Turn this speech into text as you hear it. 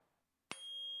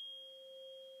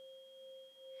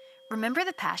Remember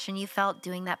the passion you felt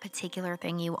doing that particular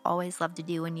thing you always loved to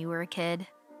do when you were a kid?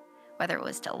 Whether it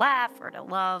was to laugh or to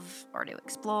love or to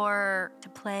explore, to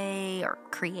play or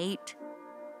create.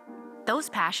 Those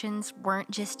passions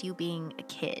weren't just you being a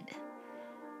kid.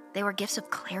 They were gifts of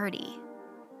clarity.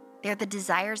 They're the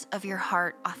desires of your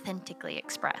heart authentically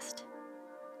expressed.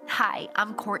 Hi,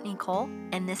 I'm Courtney Cole,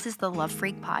 and this is the Love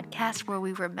Freak podcast where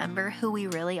we remember who we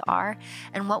really are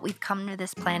and what we've come to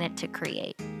this planet to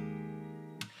create.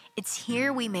 It's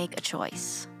here we make a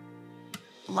choice.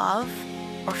 Love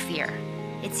or fear.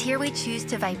 It's here we choose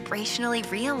to vibrationally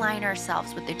realign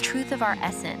ourselves with the truth of our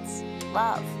essence,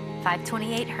 love,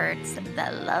 528 hertz,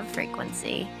 the love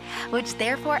frequency, which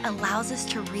therefore allows us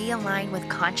to realign with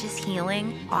conscious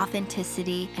healing,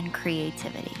 authenticity, and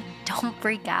creativity. Don't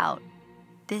freak out.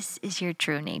 This is your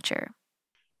true nature.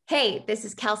 Hey, this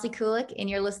is Kelsey Kulik, and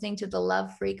you're listening to the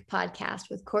Love Freak podcast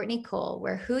with Courtney Cole,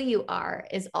 where who you are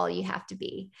is all you have to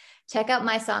be. Check out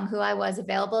my song, Who I Was,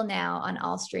 available now on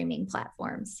all streaming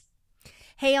platforms.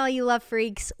 Hey, all you love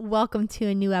freaks. Welcome to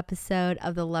a new episode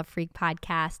of the Love Freak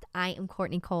podcast. I am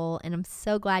Courtney Cole, and I'm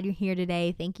so glad you're here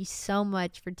today. Thank you so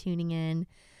much for tuning in.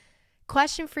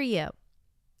 Question for you.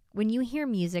 When you hear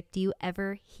music, do you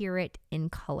ever hear it in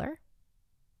color?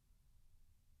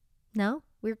 No?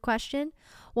 Weird question?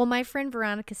 Well, my friend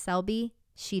Veronica Selby,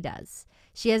 she does.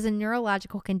 She has a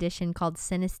neurological condition called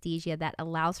synesthesia that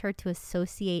allows her to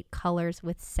associate colors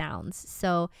with sounds.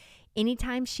 So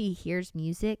anytime she hears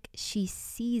music, she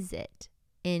sees it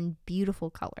in beautiful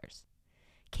colors.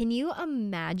 Can you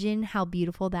imagine how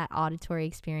beautiful that auditory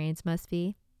experience must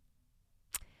be?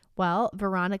 Well,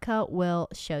 Veronica will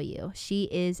show you. She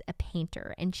is a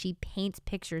painter, and she paints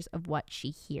pictures of what she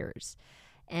hears.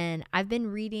 And I've been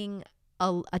reading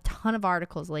a ton of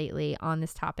articles lately on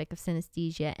this topic of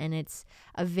synesthesia, and it's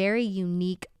a very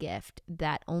unique gift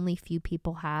that only few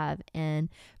people have. And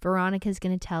Veronica is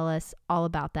going to tell us all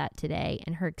about that today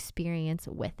and her experience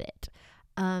with it.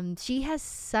 She has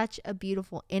such a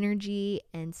beautiful energy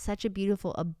and such a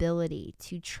beautiful ability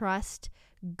to trust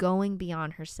going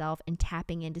beyond herself and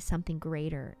tapping into something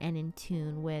greater and in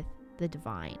tune with the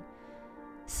divine.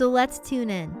 So let's tune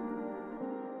in.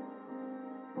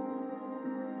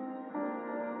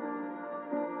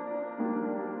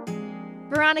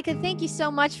 Veronica, thank you so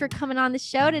much for coming on the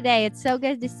show today. It's so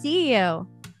good to see you.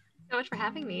 So much for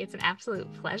having me. It's an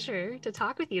absolute pleasure to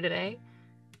talk with you today.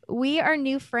 We are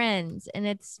new friends, and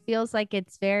it feels like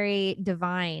it's very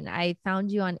divine. I found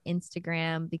you on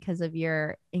Instagram because of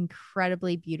your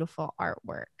incredibly beautiful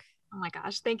artwork. Oh my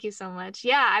gosh, thank you so much.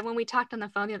 Yeah, when we talked on the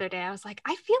phone the other day, I was like,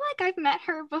 I feel like I've met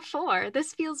her before.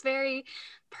 This feels very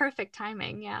perfect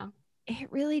timing. Yeah.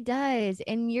 It really does.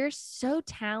 And you're so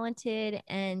talented,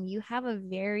 and you have a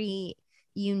very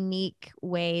unique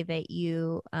way that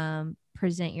you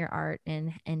present your art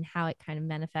and how it kind of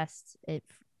manifests it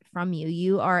from you.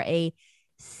 You are a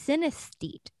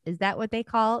synesthete. Is that what they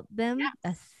call them?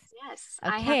 Yes.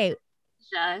 Okay.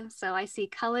 So I see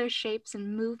color, shapes,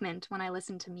 and movement when I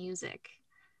listen to music.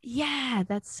 Yeah,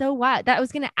 that's so wild. That I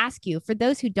was going to ask you, for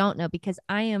those who don't know, because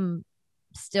I am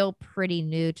still pretty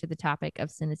new to the topic of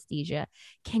synesthesia.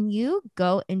 Can you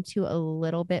go into a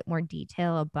little bit more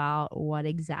detail about what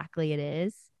exactly it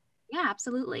is? Yeah,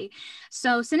 absolutely.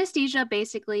 So synesthesia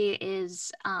basically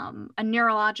is a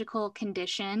neurological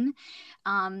condition.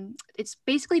 It's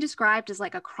basically described as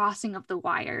like a crossing of the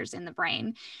wires in the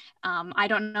brain. I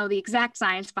don't know the exact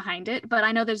science behind it, but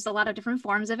I know there's a lot of different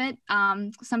forms of it.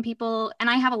 Some people, and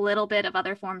I have a little bit of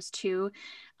other forms too.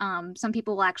 Some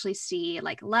people will actually see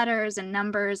like letters and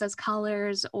numbers as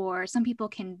colors, or some people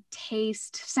can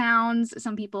taste sounds.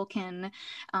 Some people can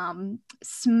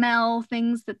smell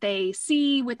things that they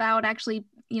see without actually,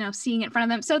 seeing it in front of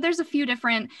them. So there's a few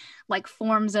different like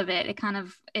forms of it. It kind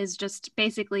of is just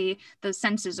basically the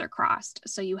senses are crossed.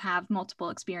 So you have multiple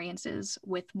experiences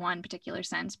with one particular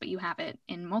sense, but you have it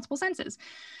in multiple senses.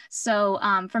 So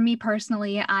for me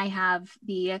personally, I have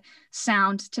the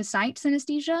sound to sight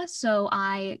synesthesia. So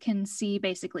I can see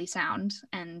basically sound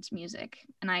and music.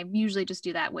 And I usually just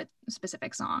do that with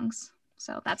specific songs.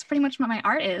 So that's pretty much what my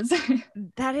art is.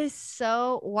 That is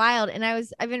so wild. And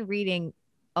I've been reading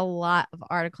a lot of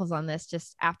articles on this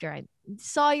just after I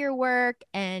saw your work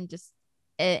and just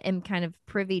am kind of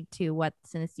privy to what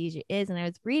synesthesia is. And I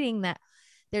was reading that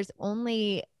there's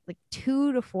only like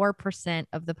 2 to 4%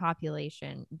 of the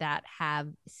population that have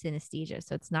synesthesia.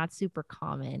 So it's not super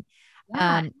common.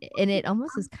 Yeah. And it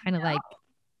almost is kind of like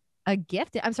a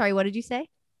gift. I'm sorry, what did you say?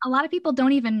 A lot of people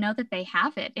don't even know that they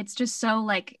have it. It's just so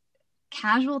like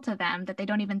casual to them that they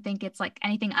don't even think it's like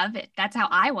anything of it. That's how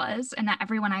I was. And that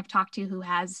everyone I've talked to who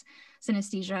has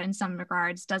synesthesia in some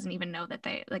regards doesn't even know that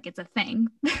they like it's a thing.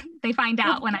 They find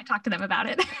out when I talk to them about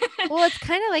it. Well, it's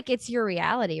kind of like it's your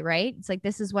reality, right? It's like,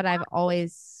 this is what I've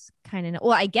always kind of know.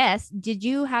 Well, I guess, did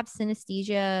you have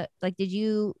synesthesia? Like, did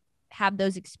you have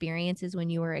those experiences when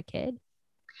you were a kid?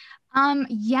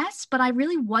 Yes, but I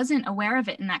really wasn't aware of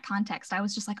it in that context. I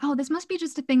was just like, oh, this must be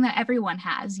just a thing that everyone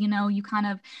has. You know, you kind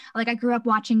of like, I grew up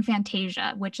watching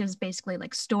Fantasia, which is basically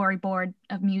like storyboard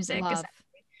of music.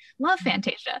 Love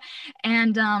Fantasia.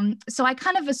 And so I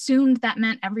kind of assumed that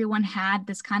meant everyone had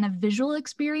this kind of visual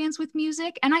experience with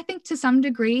music. And I think to some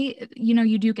degree, you know,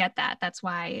 you do get that. That's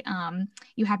why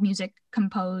you have music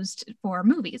composed for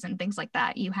movies and things like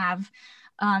that. You have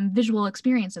visual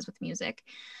experiences with music.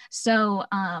 So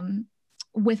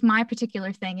with my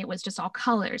particular thing, it was just all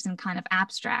colors and kind of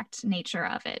abstract nature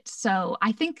of it. So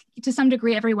I think to some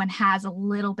degree, everyone has a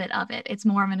little bit of it. It's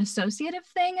more of an associative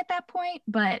thing at that point.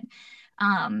 But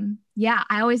yeah,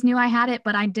 I always knew I had it,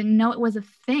 but I didn't know it was a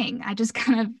thing. I just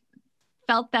kind of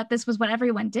felt that this was what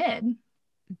everyone did.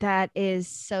 That is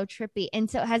so trippy. And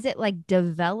so has it like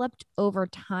developed over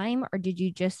time, or did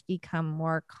you just become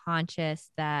more conscious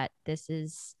that this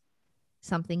is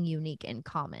something unique and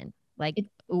common? Like,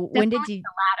 when did you?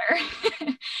 The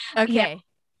latter. Okay. Yeah.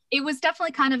 It was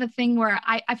definitely kind of a thing where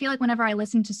I feel like whenever I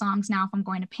listen to songs now, if I'm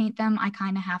going to paint them, I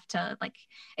kind of have to like,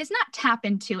 it's not tap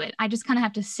into it. I just kind of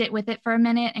have to sit with it for a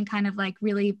minute and kind of like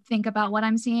really think about what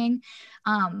I'm seeing.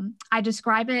 I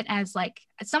describe it as like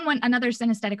another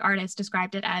synesthetic artist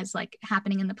described it as like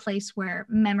happening in the place where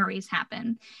memories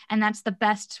happen. And that's the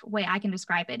best way I can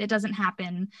describe it. It doesn't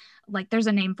happen like, there's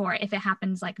a name for it. If it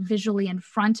happens like visually in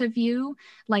front of you,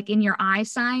 like in your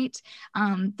eyesight,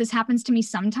 this happens to me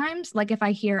sometimes. Like if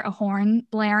I hear a horn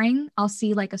blaring, I'll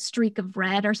see like a streak of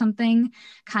red or something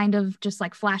kind of just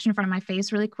like flash in front of my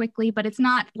face really quickly, but it's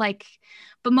not like,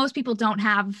 but most people don't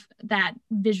have that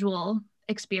visual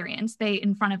experience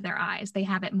in front of their eyes. They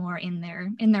have it more in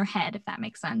their head, if that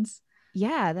makes sense.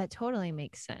 Yeah, that totally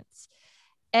makes sense.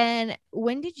 And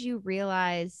when did you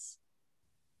realize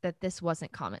that this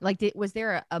wasn't common? Like, was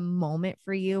there a moment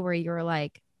for you where you were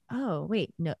like, oh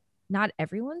wait, no, not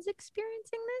everyone's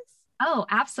experiencing this? Oh,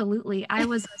 absolutely. I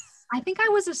think I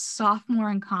was a sophomore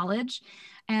in college,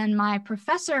 and my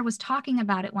professor was talking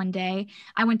about it one day.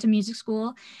 I went to music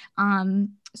school.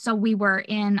 So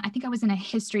I think I was in a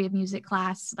history of music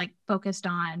class, like focused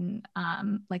on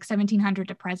like 1700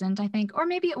 to present, I think, or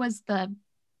maybe it was the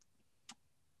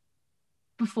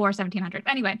before 1700.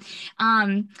 Anyway,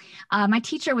 my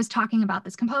teacher was talking about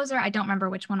this composer. I don't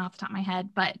remember which one off the top of my head,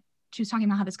 but she was talking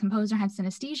about how this composer had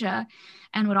synesthesia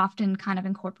and would often kind of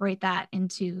incorporate that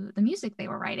into the music they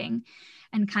were writing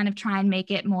and kind of try and make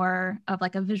it more of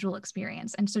like a visual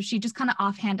experience. And so she just kind of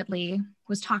offhandedly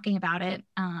was talking about it,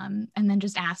 and then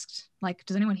just asked, like,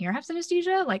 does anyone here have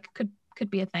synesthesia? Like, could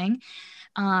be a thing.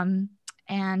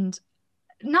 And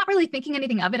not really thinking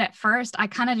anything of it at first, I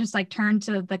kind of just like turned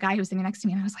to the guy who was sitting next to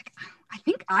me and I was like, I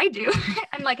think I do.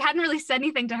 And like hadn't really said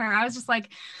anything to her. I was just like,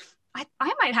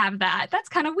 I might have that. That's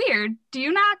kind of weird. Do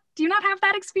you not have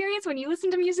that experience when you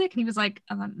listen to music? And he was like,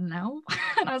 no.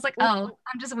 And I was like, oh,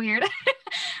 I'm just weird.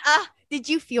 Did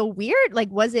you feel weird?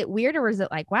 Like, was it weird, or was it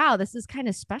like, wow, this is kind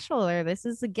of special, or this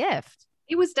is a gift?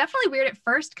 It was definitely weird at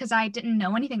first because I didn't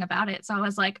know anything about it. So I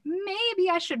was like, maybe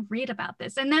I should read about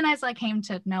this. And then as I came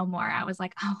to know more, I was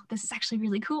like, oh, this is actually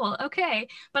really cool. Okay.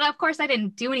 But of course I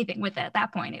didn't do anything with it at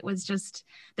that point. It was just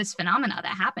this phenomena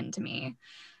that happened to me.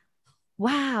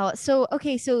 Wow. So,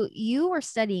 okay. So you were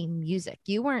studying music.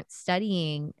 You weren't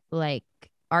studying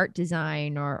art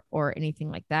design or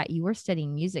anything like that. You were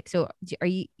studying music. So are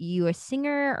you a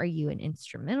singer? Are you an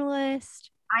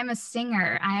instrumentalist? I'm a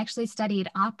singer. I actually studied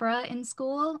opera in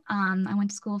school. I went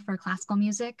to school for classical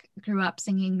music, grew up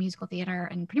singing musical theater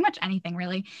and pretty much anything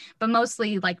really, but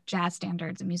mostly like jazz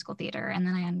standards and musical theater. And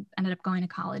then I ended up going to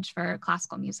college for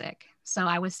classical music. So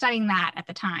I was studying that at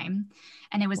the time.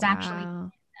 And it was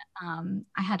actually,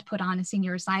 I had to put on a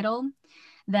senior recital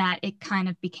that it kind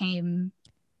of became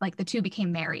like the two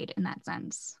became married in that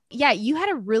sense. Yeah, you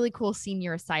had a really cool senior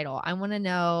recital. I want to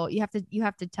know, you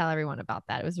have to tell everyone about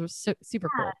that. It was super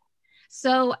cool.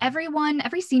 So every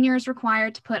senior is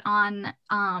required to put on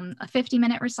a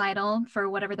 50-minute recital for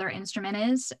whatever their instrument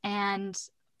is. And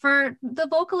for the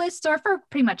vocalists, or for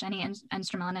pretty much any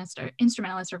instrumentalist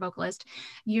or vocalist,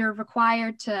 you're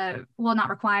required to, well,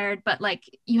 not required, but like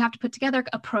you have to put together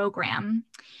a program.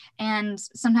 And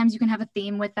sometimes you can have a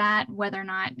theme with that, whether or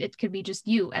not it could be just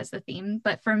you as the theme.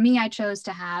 But for me, I chose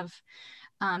to have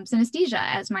synesthesia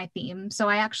as my theme. So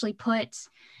I actually put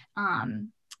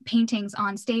paintings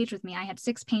on stage with me. I had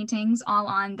 6 paintings all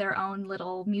on their own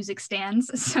little music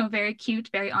stands. So very cute,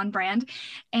 very on brand.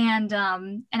 And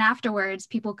afterwards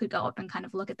people could go up and kind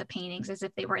of look at the paintings as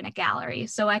if they were in a gallery.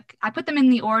 So I put them in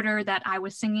the order that I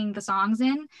was singing the songs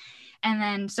in. And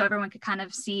then so everyone could kind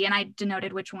of see, and I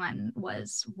denoted which one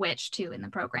was which too in the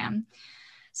program.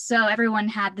 So everyone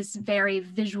had this very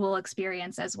visual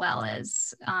experience as well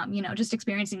as, just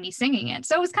experiencing me singing it.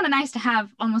 So it was kind of nice to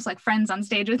have almost like friends on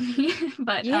stage with me.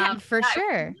 But Yeah, for it was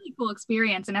sure. a really cool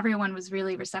experience, and everyone was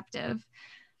really receptive.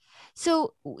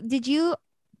 So did you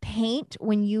paint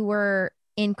when you were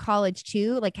in college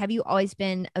too? Like, have you always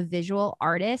been a visual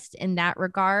artist in that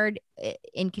regard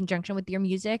in conjunction with your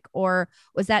music? Or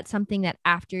was that something that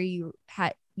after you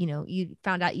had, you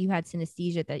found out you had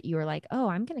synesthesia that you were like, oh,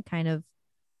 I'm going to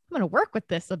work with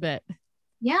this a bit?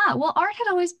 Yeah, well, art had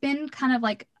always been kind of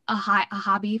like a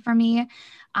hobby for me.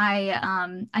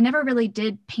 I never really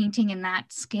did painting in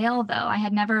that scale though. I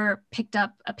had never picked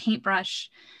up a paintbrush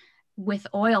with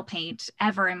oil paint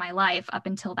ever in my life up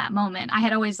until that moment. I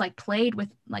had always like played with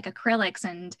like acrylics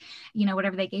and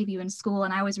whatever they gave you in school,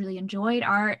 and I always really enjoyed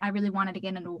art. I really wanted to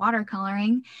get into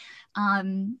watercoloring.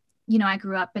 I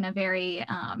grew up in a very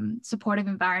supportive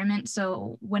environment,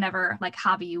 so whenever like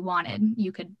hobby you wanted,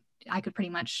 I could pretty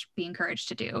much be encouraged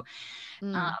to do.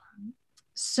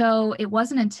 So it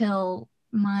wasn't until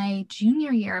my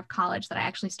junior year of college that I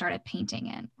actually started painting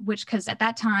it, because at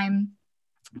that time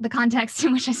the context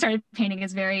in which I started painting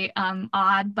is very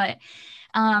odd, but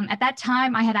at that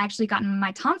time I had actually gotten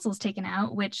my tonsils taken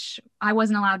out, which I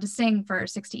wasn't allowed to sing for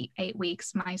 68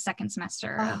 weeks, my second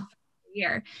semester of the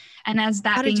year. And as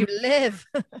that how did you live?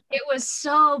 It was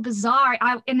so bizarre.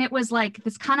 And it was like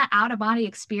this kind of out of body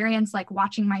experience, like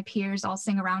watching my peers all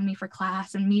sing around me for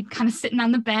class and me kind of sitting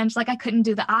on the bench. Like I couldn't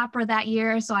do the opera that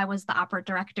year, so I was the opera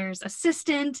director's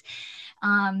assistant.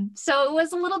 So it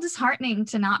was a little disheartening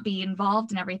to not be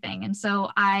involved in everything. And so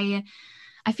I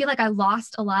feel like I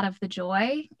lost a lot of the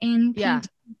joy in painting,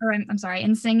 or I'm sorry,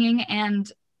 in singing.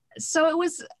 And so it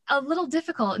was a little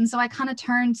difficult. And so I kind of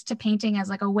turned to painting as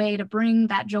like a way to bring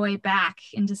that joy back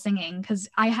into singing, because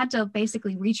I had to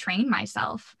basically retrain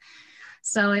myself.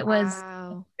 So it was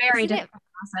a very difficult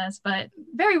process, but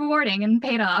very rewarding and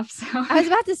paid off. So I was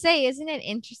about to say, isn't it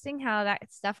interesting how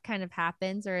that stuff kind of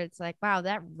happens, or it's like, wow,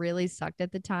 that really sucked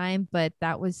at the time, but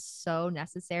that was so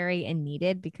necessary and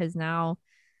needed, because now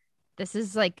this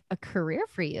is like a career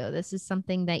for you. This is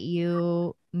something that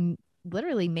you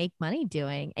literally make money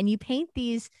doing, and you paint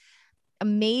these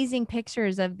amazing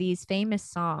pictures of these famous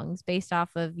songs based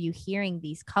off of you hearing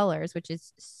these colors, which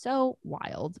is so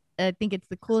wild. I think it's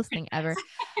the coolest thing ever.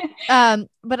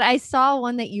 But I saw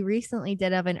one that you recently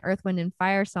did of an Earth, Wind and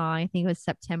Fire song. I think it was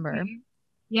September.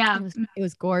 Yeah, it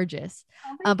was gorgeous.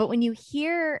 But when you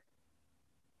hear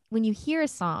a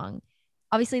song,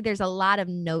 obviously there's a lot of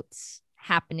notes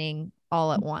happening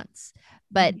all at once,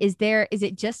 but is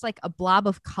it just like a blob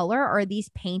of color, or are these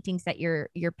paintings that you're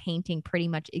painting pretty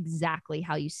much exactly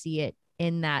how you see it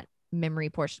in that memory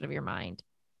portion of your mind?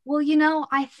 Well,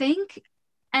 I think,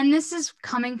 and this is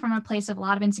coming from a place of a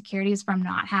lot of insecurities from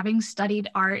not having studied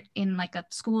art in like a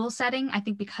school setting. I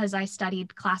think because I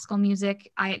studied classical music,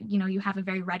 you have a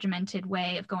very regimented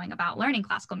way of going about learning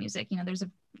classical music.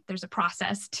 There's a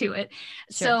process to it.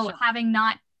 Sure. Having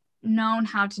not known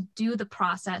how to do the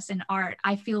process in art,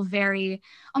 I feel very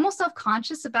almost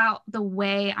self-conscious about the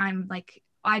way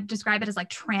I describe it as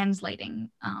like translating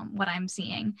what I'm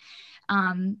seeing.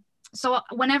 So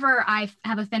whenever I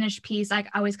have a finished piece, I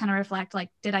always kind of reflect, like,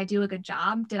 did I do a good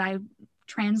job? Did I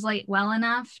translate well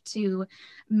enough to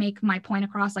make my point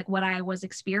across, like what I was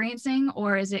experiencing?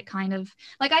 Or is it kind of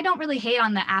like, I don't really hate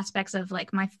on the aspects of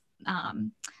like my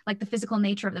like the physical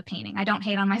nature of the painting. I don't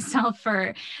hate on myself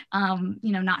for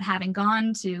not having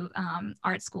gone to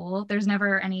art school. There's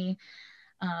never any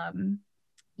I'm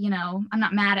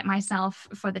not mad at myself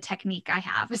for the technique I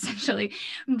have, essentially.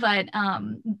 But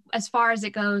as far as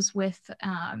it goes with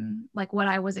like what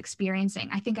I was experiencing,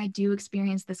 I think I do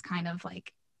experience this kind of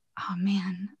like, oh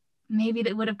man, maybe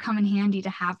that would have come in handy to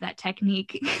have that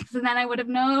technique. So then I would have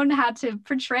known how to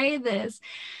portray this.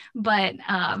 But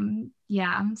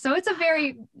yeah, so it's a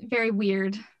very, very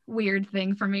weird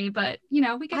thing for me. But we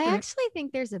get I through actually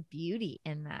think there's a beauty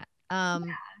in that.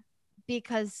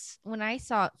 Because when I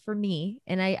saw it, for me,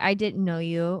 and I didn't know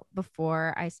you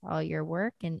before I saw your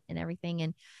work and everything,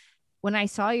 and when I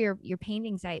saw your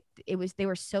paintings, they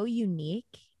were so unique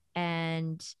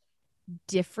and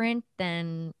different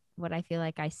than what I feel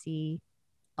like I see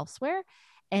elsewhere,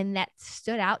 and that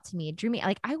stood out to me. It drew me.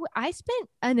 Like I spent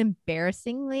an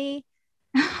embarrassingly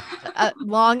a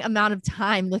long amount of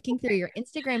time looking through your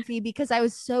Instagram feed because I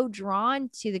was so drawn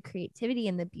to the creativity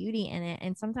and the beauty in it.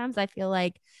 And sometimes I feel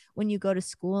like when you go to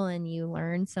school and you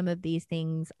learn some of these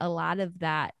things, a lot of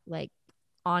that like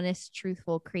honest,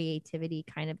 truthful creativity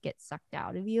kind of gets sucked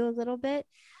out of you a little bit.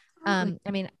 I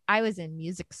mean, I was in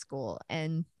music school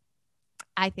and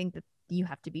I think that you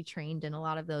have to be trained in a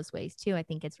lot of those ways too. I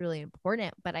think it's really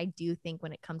important, but I do think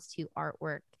when it comes to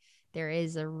artwork, there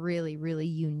is a really, really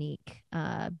unique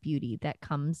beauty that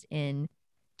comes in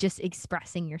just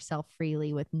expressing yourself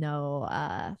freely with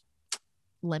no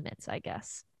limits, I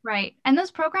guess. Right. And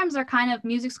those programs are kind of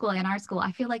music school and art school.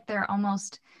 I feel like they're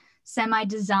almost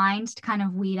semi-designed to kind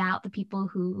of weed out the people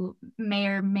who may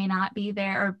or may not be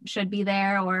there or should be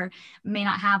there or may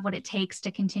not have what it takes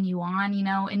to continue on, you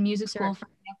know. In music school, for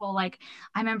example, like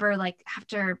I remember like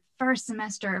after first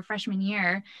semester of freshman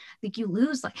year, like you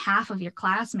lose like half of your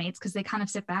classmates because they kind of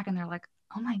sit back and they're like,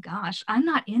 oh my gosh, I'm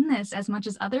not in this as much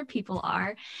as other people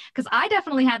are. Because I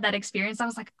definitely had that experience. I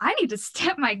was like, I need to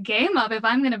step my game up if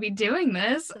I'm going to be doing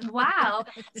this. Wow.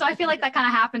 So I feel like that kind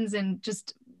of happens in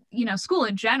just, you know, school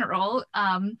in general,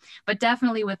 but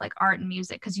definitely with like art and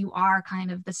music, because you are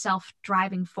kind of the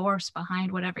self-driving force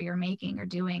behind whatever you're making or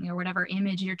doing or whatever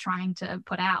image you're trying to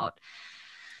put out.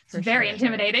 It's very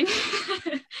intimidating.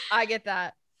 I get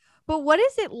that. But what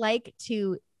is it like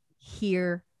to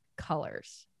hear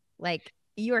colors? Like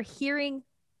you're hearing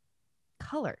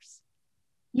colors.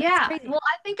 Yeah, well,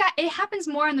 I think it happens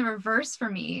more in the reverse for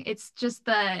me. It's just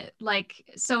the like,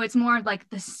 so it's more like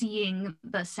the seeing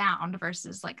the sound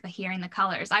versus like the hearing the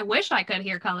colors. I wish I could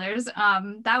hear colors.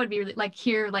 That would be really like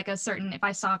hear like a certain, if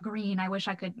I saw green, I wish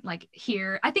I could like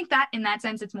hear. I think that in that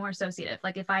sense, it's more associative.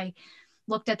 Like if I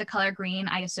looked at the color green,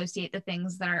 I associate the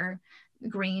things that are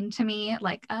green to me,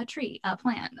 like a tree, a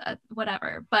plant,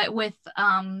 whatever. But with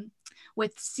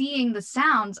seeing the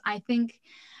sounds, I think,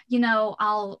 you know,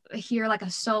 I'll hear like a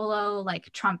solo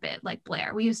like trumpet, like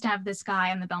Blair. We used to have this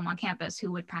guy on the Belmont campus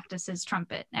who would practice his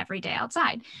trumpet every day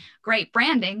outside. Great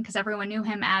branding because everyone knew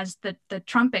him as the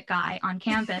trumpet guy on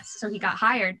campus. So he got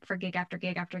hired for gig after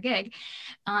gig after gig.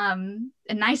 And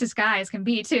nicest guy as can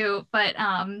be too. But,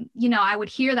 you know, I would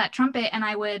hear that trumpet and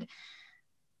I would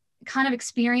kind of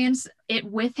experience it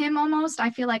with him almost. I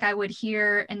feel like I would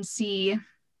hear and see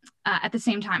at the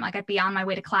same time. Like I'd be on my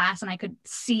way to class and I could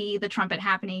see the trumpet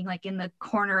happening like in the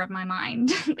corner of my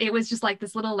mind. It was just like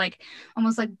this little like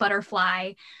almost like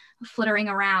butterfly flittering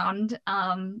around,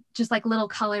 just like little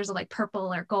colors of like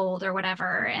purple or gold or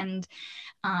whatever. And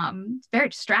very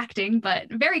distracting, but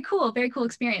very cool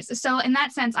experience. So in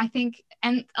that sense, I think,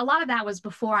 and a lot of that was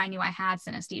before I knew I had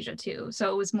synesthesia too.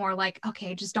 So it was more like,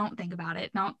 okay, just don't think about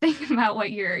it. Don't think about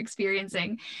what you're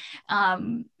experiencing.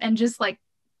 And just like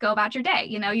go about your day.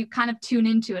 You know, you kind of tune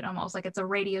into it almost like it's a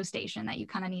radio station that you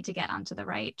kind of need to get onto the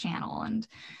right channel and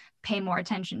pay more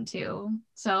attention to.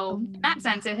 So in that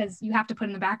sense, you have to put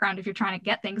in the background if you're trying to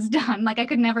get things done. Like I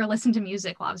could never listen to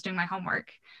music while I was doing my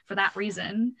homework for that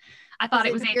reason. I thought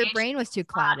it was your brain was too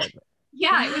clouded.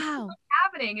 Yeah, wow. It was so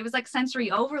happening. It was like sensory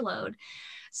overload.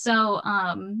 So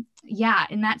yeah,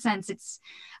 in that sense, it's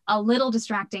a little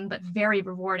distracting, but very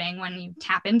rewarding when you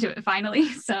tap into it finally.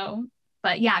 So,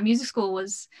 but yeah, music school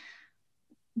was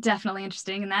definitely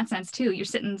interesting in that sense too. You're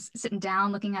sitting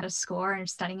down looking at a score and you're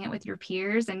studying it with your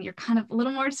peers, and you're kind of a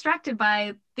little more distracted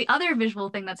by the other visual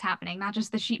thing that's happening, not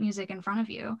just the sheet music in front of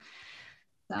you.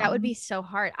 So. That would be so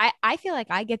hard. I feel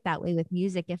like I get that way with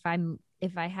music I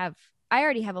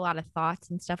already have a lot of thoughts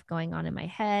and stuff going on in my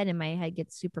head, and my head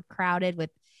gets super crowded with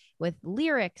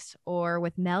lyrics or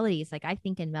with melodies. Like I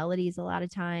think in melodies a lot of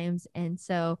times. And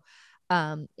so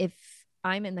if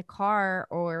I'm in the car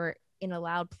or in a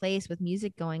loud place with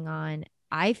music going on,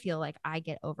 I feel like I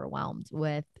get overwhelmed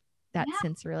with that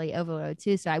sensory overload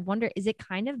too. So I wonder, is it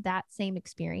kind of that same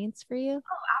experience for you?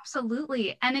 Oh,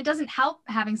 absolutely. And it doesn't help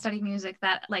having studied music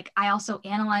that like I also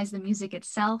analyze the music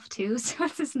itself too. So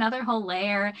it's this another whole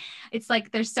layer. It's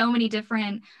like there's so many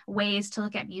different ways to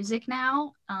look at music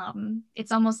now.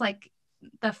 It's almost like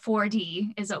the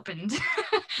 4D is opened.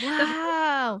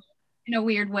 Wow. In a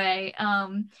weird way.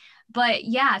 But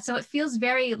yeah, so it feels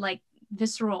very like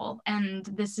visceral, and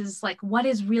this is like, what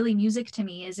is really music to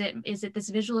me? Is it this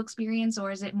visual experience,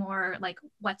 or is it more like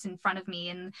what's in front of me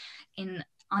in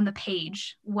on the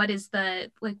page? What is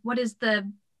the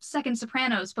second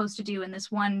soprano supposed to do in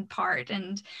this one part?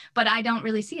 But I don't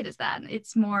really see it as that.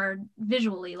 It's more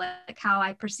visually like how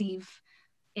I perceive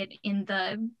it in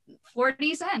the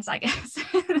 4D sense, I guess.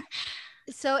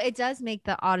 So it does make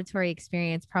the auditory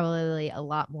experience probably a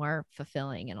lot more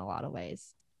fulfilling in a lot of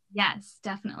ways. Yes,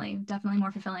 definitely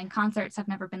more fulfilling. Concerts have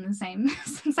never been the same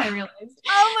since I realized.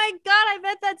 Oh my God, I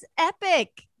bet that's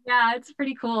epic. Yeah, it's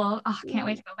pretty cool. Oh, can't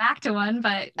wait to go back to one,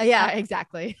 but Yeah,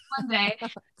 exactly. one day.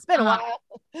 It's been a while.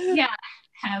 Yeah,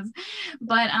 it has.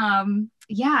 But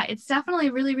yeah, it's definitely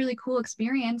a really, really cool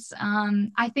experience.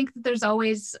 I think that there's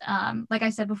always like I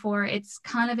said before, it's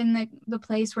kind of in the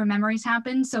place where memories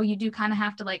happen. So you do kind of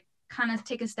have to like kind of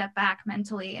take a step back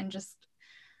mentally and just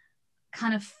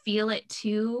kind of feel it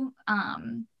too.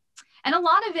 And a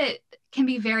lot of it can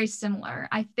be very similar.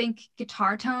 I think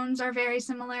guitar tones are very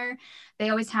similar. They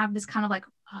always have this kind of like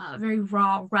very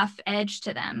raw, rough edge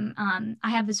to them. I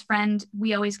have this friend,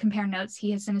 we always compare notes. He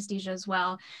has synesthesia as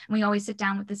well. And we always sit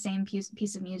down with the same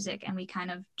piece of music and we kind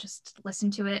of just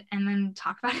listen to it and then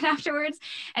talk about it afterwards.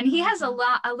 And he has a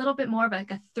little bit more of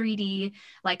like a 3D,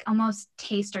 like almost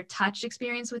taste or touch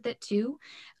experience with it too.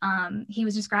 He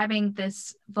was describing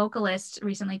this vocalist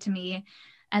recently to me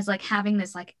as like having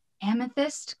this like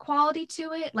amethyst quality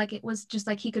to it. Like it was just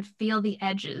like he could feel the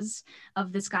edges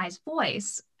of this guy's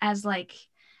voice as like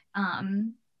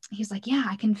he's like, yeah,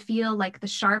 I can feel like the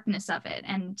sharpness of it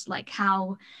and like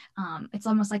how it's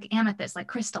almost like amethyst, like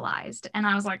crystallized. And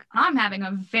I was like, I'm having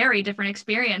a very different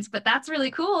experience, but that's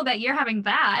really cool that you're having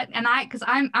that. And because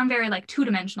I'm very like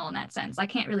two-dimensional in that sense. I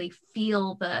can't really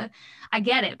feel I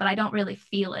get it, but I don't really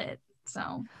feel it.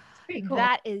 So it's pretty cool.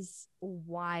 That is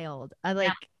wild.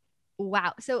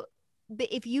 Wow. So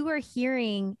if you were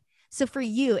hearing, so for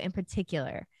you in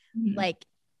particular, like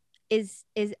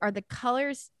are the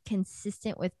colors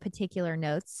consistent with particular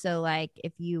notes? So like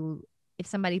if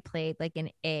somebody played like an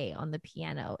A on the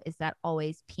piano, is that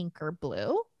always pink or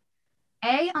blue?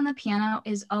 A on the piano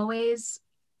is always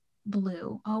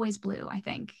blue, I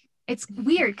think. It's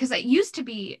weird because it used to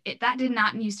be, that did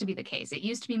not used to be the case. It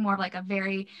used to be more of like a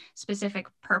very specific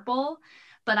purple,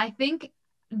 but I think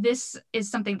this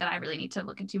is something that I really need to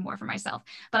look into more for myself.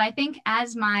 But I think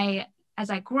as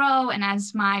I grow and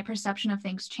as my perception of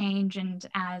things change and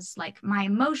as like my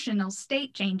emotional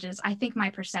state changes, I think my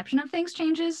perception of things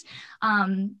changes.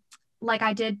 Like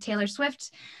I did Taylor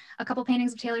Swift, a couple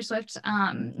paintings of Taylor Swift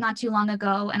not too long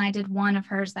ago, and I did one of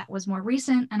hers that was more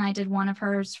recent, and I did one of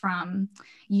hers from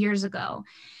years ago.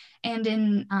 And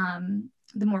in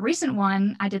the more recent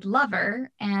one, I did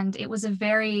Lover, and it was a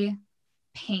very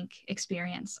pink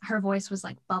experience. Her voice was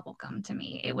like bubblegum to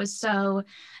me. It was so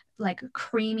like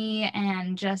creamy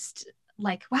and just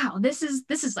like, wow, this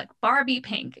is like Barbie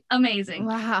pink. Amazing.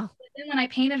 Wow. But then when I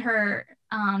painted her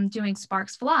doing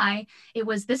Sparks Fly,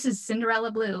 this is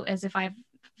Cinderella blue, as if I've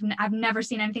never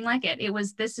seen anything like it.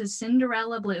 This is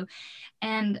Cinderella blue.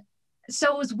 And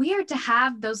so it was weird to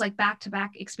have those like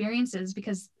back-to-back experiences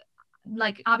because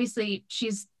like obviously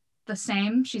she's the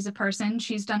same. She's a person.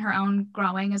 She's done her own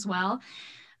growing as well.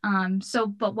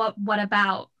 But what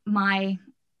about my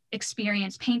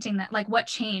experience painting that? Like what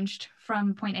changed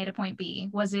from point A to point B?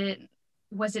 Was it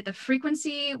the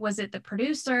frequency? Was it the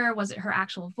producer? Was it her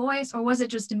actual voice? Or was it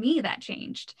just me that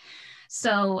changed?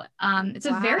 So it's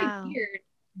a very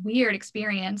weird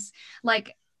experience.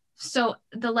 Like, so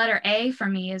the letter A for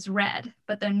me is red,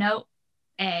 but the note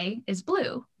A is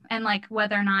blue. And like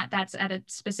whether or not that's at a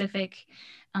specific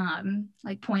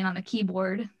like point on the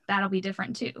keyboard, that'll be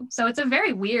different too. So it's a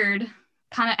very weird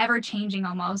kind of ever changing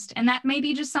almost. And that may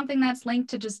be just something that's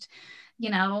linked to just,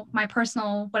 my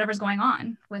personal, whatever's going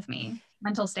on with me,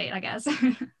 mental state, I guess.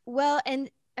 Well, and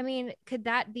I mean, could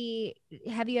that be,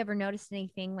 have you ever noticed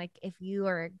anything like if you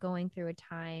are going through a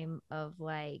time of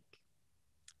like,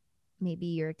 maybe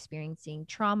you're experiencing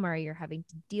trauma or you're having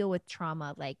to deal with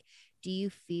trauma, like, do you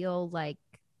feel like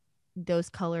those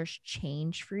colors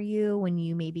change for you when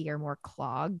you maybe are more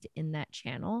clogged in that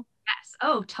channel? Yes.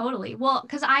 Oh, totally. Well,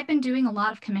 because I've been doing a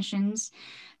lot of commissions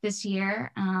this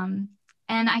year.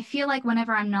 And I feel like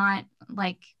whenever I'm not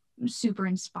like super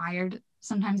inspired,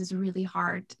 sometimes it's really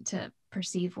hard to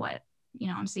perceive what,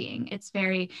 I'm seeing. It's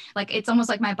very like, it's almost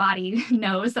like my body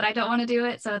knows that I don't want to do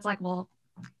it. So it's like, well,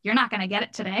 you're not going to get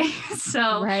it today.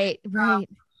 So, right.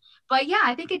 But yeah,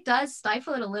 I think it does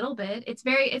stifle it a little bit.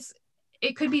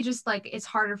 It could be just like it's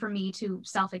harder for me to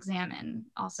self-examine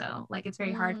also. Like it's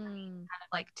very hard for me to kind of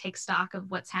like take stock of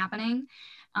what's happening.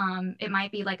 It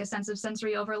might be like a sense of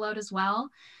sensory overload as well.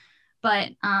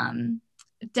 But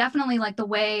definitely like the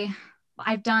way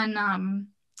I've done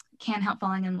Can't Help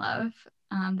Falling in Love,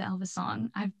 the Elvis song.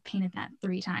 I've painted that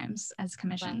 3 times as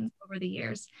commissions over the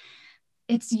years.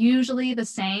 It's usually the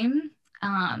same.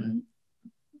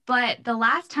 But the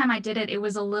last time I did it, it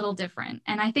was a little different.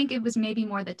 And I think it was maybe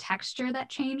more the texture that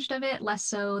changed of it, less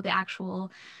so the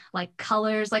actual like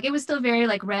colors. Like it was still very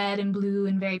like red and blue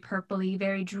and very purpley,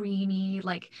 very dreamy,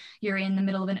 like you're in the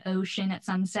middle of an ocean at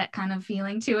sunset kind of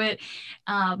feeling to it.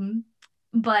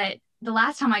 But the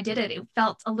last time I did it, it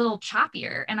felt a little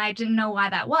choppier and I didn't know why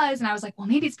that was. And I was like, well,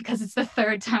 maybe it's because it's the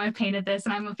third time I painted this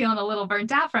and I'm feeling a little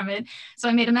burnt out from it. So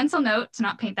I made a mental note to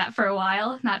not paint that for a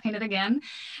while, not paint it again.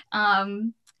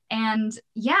 And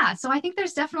yeah, so I think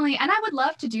there's definitely, and I would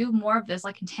love to do more of this,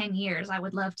 like in 10 years, I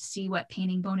would love to see what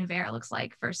painting Bon Iver looks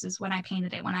like versus when I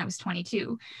painted it when I was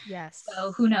 22. Yes.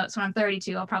 So who knows, when I'm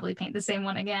 32, I'll probably paint the same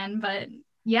one again, but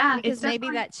yeah, because maybe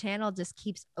that channel just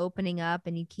keeps opening up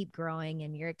and you keep growing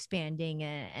and you're expanding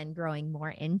and growing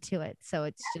more into it. So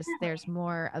it's just, there's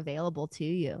more available to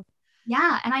you.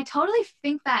 Yeah. And I totally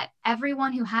think that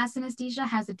everyone who has synesthesia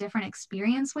has a different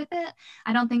experience with it.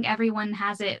 I don't think everyone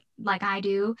has it like I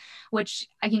do, which,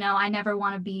 you know, I never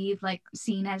want to be like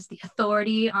seen as the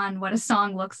authority on what a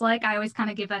song looks like. I always kind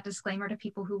of give that disclaimer to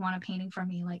people who want a painting from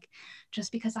me. Like,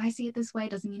 just because I see it this way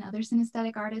doesn't mean other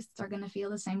synesthetic artists are going to feel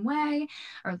the same way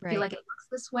or feel like it looks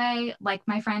this way. Like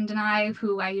my friend and I,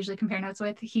 who I usually compare notes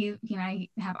with, I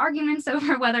have arguments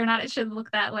over whether or not it should look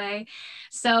that way.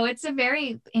 So it's a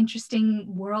very interesting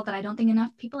world that I don't think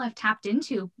enough people have tapped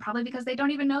into, probably because they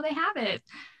don't even know they have it.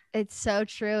 It's so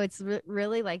true. It's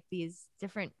really like these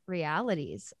different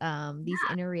realities, these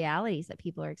inner realities that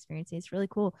people are experiencing. It's really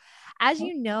cool. As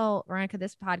you know, Veronica,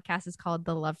 this podcast is called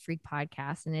the Love Freak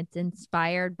Podcast, and it's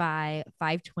inspired by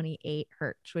 528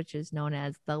 hertz, which is known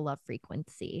as the love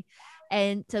frequency.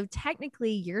 And so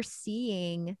technically you're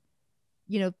seeing,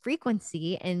 you know,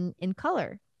 frequency in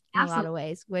color in a lot of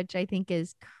ways, which I think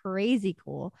is crazy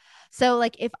cool. So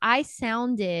like if I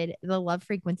sounded the love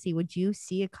frequency, would you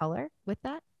see a color with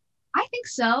that? I think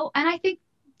so. And I think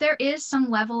there is some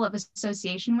level of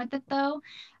association with it though.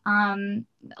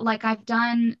 Like I've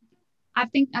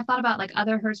thought about like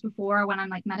other hertz before when I'm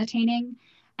like meditating.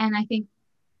 And I think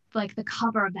like the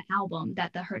cover of the album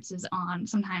that the hertz is on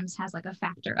sometimes has like a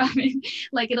factor of it.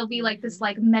 Like it'll be like this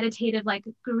like meditative, like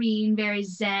green, very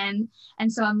zen.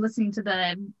 And so I'm listening to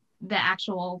the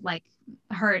actual like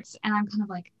hertz and I'm kind of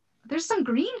like, there's some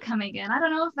green coming in. I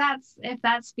don't know if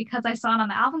that's because I saw it on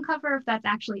the album cover, if that's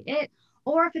actually it,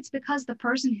 or if it's because the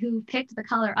person who picked the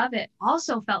color of it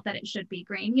also felt that it should be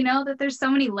green, you know, that there's so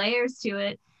many layers to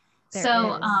it.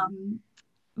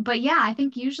 But yeah, I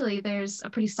think usually there's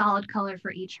a pretty solid color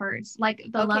for each hertz. Like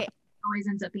the love always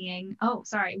ends up being, oh,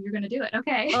 sorry, you're going to do it.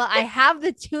 Okay. Well, I have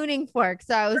the tuning fork,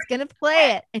 so I was going to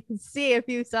play it and see if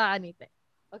you saw anything.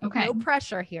 Okay. No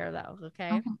pressure here though. Okay.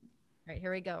 All right,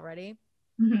 here we go. Ready?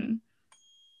 Mm-hmm.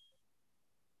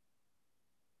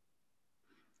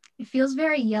 It feels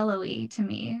very yellowy to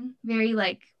me, very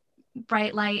like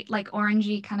bright light, like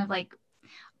orangey kind of like,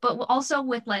 but also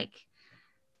with like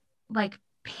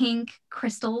pink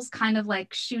crystals kind of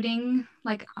like shooting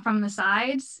like from the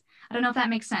sides. I don't know if that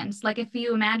makes sense. Like if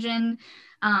you imagine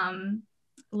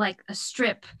like a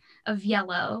strip of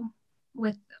yellow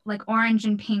with like orange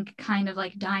and pink kind of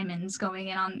like diamonds going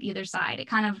in on either side. It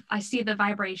kind of, I see the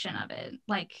vibration of it.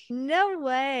 Like, no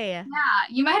way. Yeah,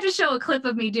 you might have to show a clip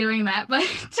of me doing that, but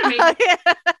to make but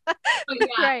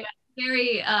yeah,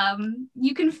 very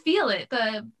you can feel it,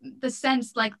 the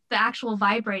sense, like the actual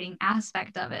vibrating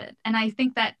aspect of it. And I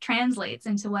think that translates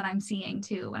into what I'm seeing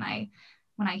too when I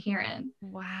hear it.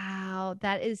 Wow,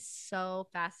 that is so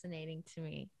fascinating to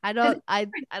me. I don't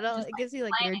it gives you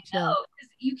like weird chill.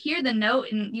 You hear the note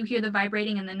and you hear the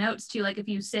vibrating in the notes too. Like if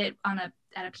you sit at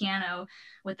a piano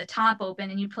with the top open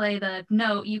and you play the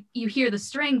note, you hear the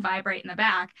string vibrate in the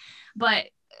back. But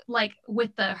like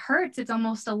with the hertz, it's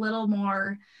almost there's a little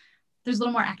more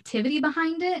activity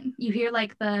behind it. You hear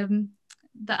like the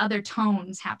other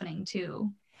tones happening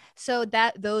too. So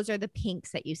those are the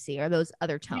pinks that you see, or those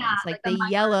other tones. Yeah, like the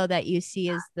yellow that you see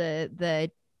is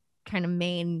the kind of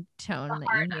main tone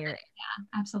that you hear.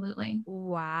 Yeah, absolutely.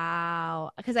 Wow.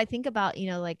 Because I think about,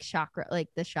 you know, like chakra, like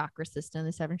the chakra system,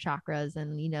 the 7 chakras,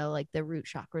 and you know, like the root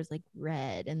chakra is like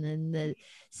red, and then the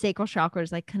sacral chakra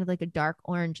is like kind of like a dark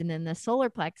orange, and then the solar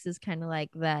plex is kind of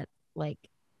like that, like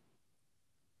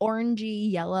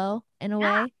orangey yellow in a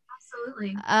way.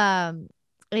 Absolutely.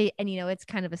 And you know, it's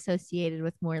kind of associated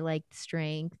with more like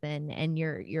strength and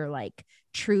your like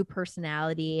true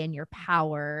personality and your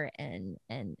power and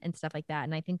stuff like that.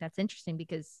 And I think that's interesting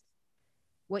because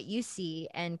what you see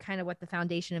and kind of what the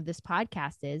foundation of this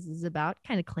podcast is about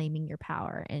kind of claiming your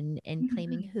power and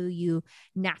claiming who you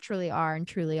naturally are and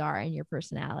truly are in your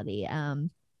personality.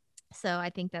 So I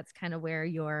think that's kind of where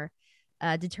your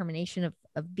determination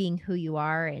of being who you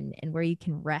are, and where you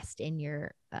can rest in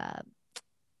your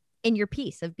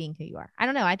peace of being who you are. I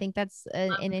don't know. I think that's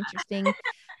an interesting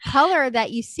color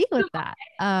that you see with that.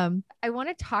 I want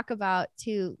to talk about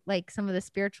too, like some of the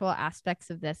spiritual aspects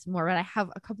of this more, but I have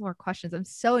a couple more questions. I'm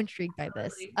so intrigued by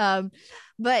this.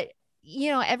 But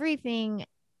everything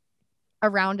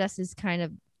around us is kind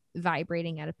of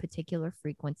vibrating at a particular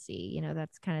frequency.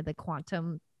 That's kind of the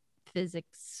quantum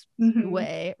physics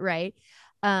way, right?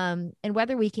 And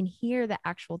whether we can hear the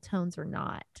actual tones or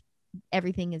not,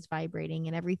 everything is vibrating,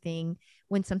 and everything,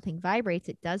 when something vibrates,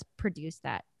 it does produce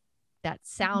that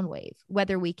sound wave,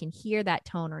 whether we can hear that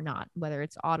tone or not, whether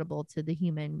it's audible to the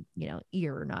human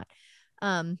ear or not.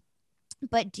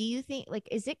 But do you think, like,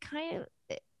 is it kind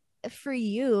of for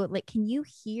you, like, can you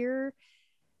hear,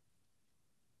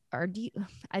 or do you,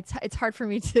 it's hard for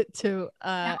me to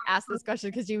ask this question,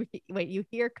 because you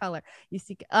hear color, you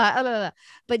see but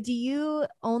do you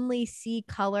only see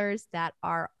colors that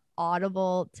are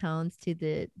audible tones to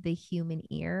the human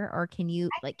ear, or can you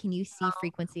see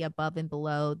frequency above and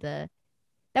below that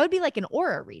would be like an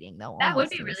aura reading, though? That would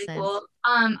be really cool.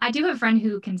 I do have a friend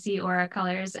who can see aura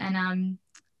colors, and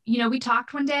we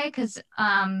talked one day, because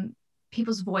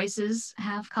people's voices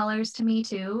have colors to me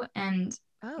too, and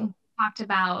talked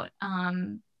about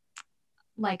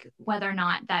like whether or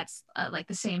not that's like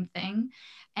the same thing.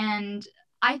 And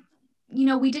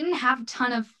we didn't have a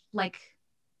ton of like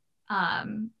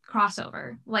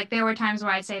crossover. Like there were times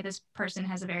where I'd say this person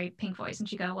has a very pink voice, and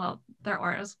she'd go, well, their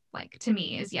aura's like, to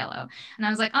me, is yellow. And I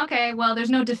was like, okay, well, there's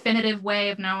no definitive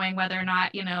way of knowing whether or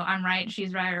not I'm right,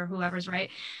 she's right, or whoever's right.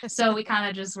 So we kind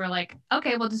of just were like,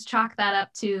 okay, we'll just chalk that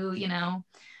up to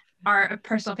our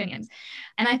personal opinions.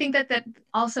 And I think that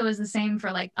also is the same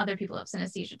for like other people of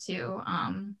synesthesia too.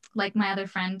 Like my other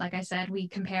friend, like I said, we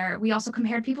also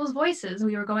compared people's voices.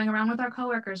 We were going around with our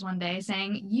coworkers one day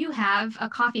saying, you have a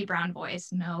coffee brown voice.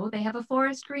 No, they have a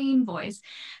forest green voice.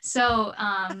 So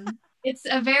it's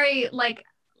a very like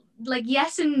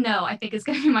yes and no, I think is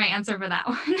going to be my answer for that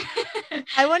one.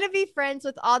 I want to be friends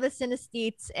with all the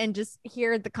synesthetes and just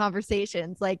hear the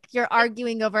conversations. Like you're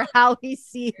arguing over how we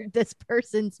see this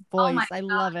person's voice. I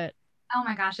love it. Oh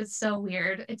my gosh, it's so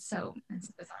weird. It's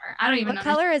bizarre. I don't even know. What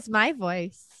color is my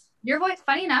voice? Your voice,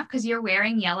 funny enough, because you're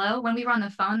wearing yellow. When we were on the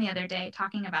phone the other day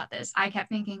talking about this, I kept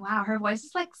thinking, wow, her voice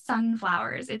is like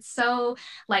sunflowers. It's so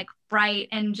like bright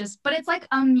and but it's like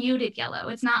a muted yellow.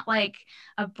 It's not like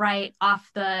a bright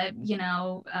off the,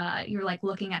 you're like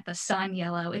looking at the sun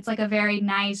yellow. It's like a very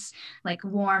nice, like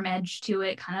warm edge to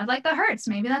it, kind of like the Hertz.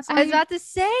 Maybe that's I was about to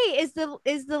say, is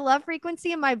the love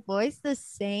frequency in my voice the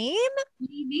same?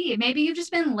 Maybe you've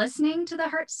just been listening to the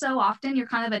Hertz so often, you're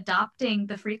kind of adopting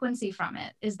the frequency from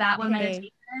it. Is that what meditation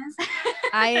is?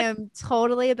 I am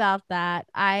totally about that.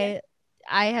 I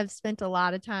have spent a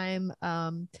lot of time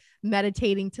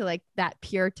meditating to like that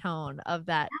pure tone of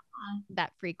that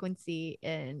frequency,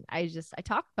 and I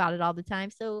talk about it all the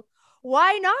time. So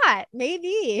why not?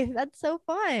 Maybe that's so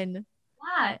fun.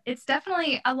 Yeah, it's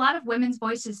definitely a lot of women's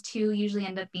voices too usually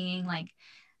end up being like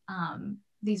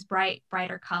these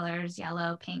brighter colors,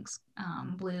 yellow, pinks,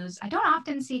 blues. I don't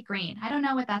often see green. I don't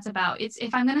know what that's about.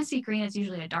 If I'm gonna see green, it's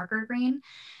usually a darker green.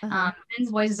 Men's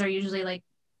voices are usually like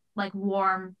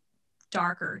warm,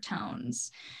 darker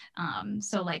tones.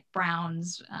 So like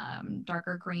browns,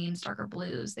 darker greens, darker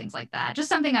blues, things like that. Just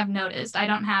something I've noticed. I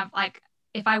don't have like,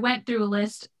 if I went through a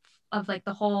list of like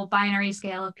the whole binary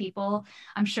scale of people,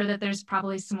 I'm sure that there's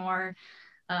probably some more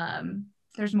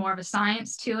there's more of a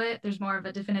science to it. There's more of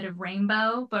a definitive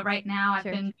rainbow. But right now I've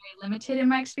been very limited in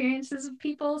my experiences of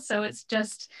people. So it's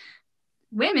just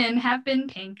women have been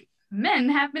pink, men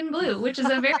have been blue, which is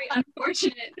a very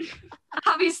unfortunate.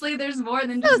 Obviously, there's more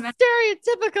than just men.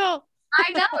 Stereotypical.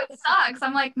 I know, it sucks.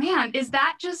 I'm like, man, is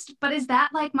that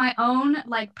like my own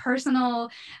like personal,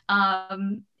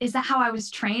 is that how I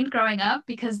was trained growing up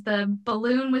because the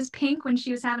balloon was pink when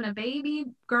she was having a baby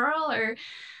girl, or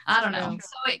I don't know.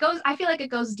 So I feel like it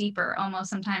goes deeper almost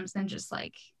sometimes than just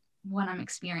like what I'm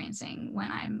experiencing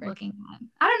when I'm looking at.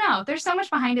 I don't know. There's so much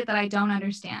behind it that I don't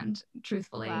understand,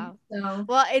 truthfully. Wow. So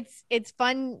well, it's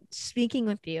fun speaking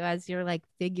with you as you're like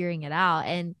figuring it out.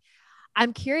 And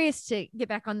I'm curious to get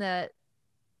back on the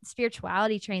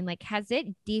spirituality train. Like, has it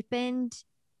deepened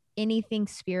anything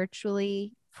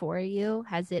spiritually for you?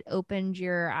 Has it opened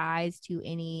your eyes to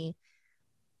any,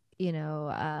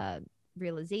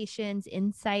 realizations,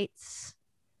 insights?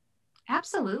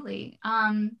 Absolutely.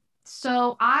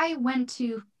 So I went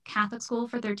to Catholic school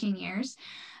for 13 years.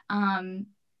 And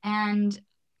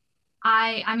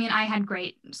I mean, I had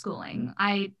great schooling.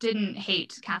 I didn't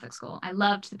hate Catholic school. I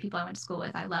loved the people I went to school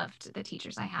with. I loved the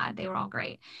teachers I had. They were all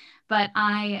great. But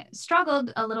I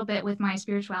struggled a little bit with my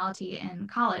spirituality in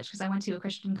college because I went to a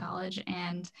Christian college,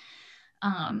 and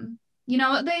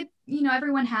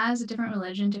everyone has a different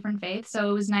religion, different faith. So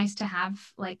it was nice to have,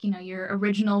 like, your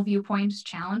original viewpoints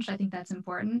challenged. I think that's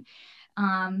important.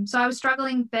 So I was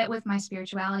struggling a bit with my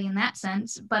spirituality in that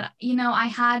sense, but I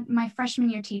had my freshman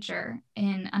year teacher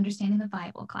in understanding the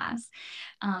Bible class,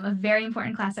 a very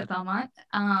important class at Belmont.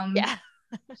 Yeah.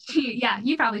 Yeah,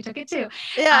 you probably took it too.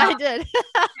 Yeah, I did.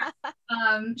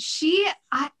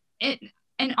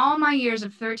 In all my years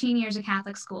of 13 years of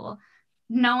Catholic school,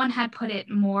 no one had put it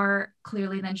more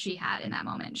clearly than she had in that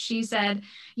moment. She said,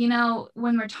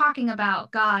 when we're talking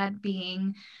about God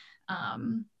being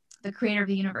the creator of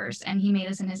the universe and he made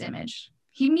us in his image,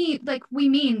 we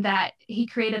mean that he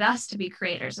created us to be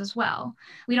creators as well.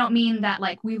 We don't mean that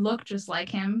like we look just like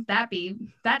him.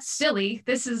 That's silly.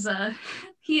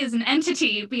 He is an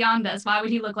entity beyond us. Why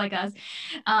would he look like us?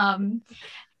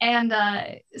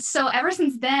 So ever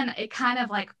since then, it kind of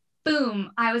like,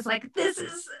 boom, I was like,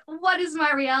 what is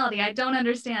my reality? I don't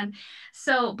understand.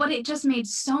 So, but it just made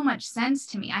so much sense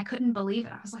to me. I couldn't believe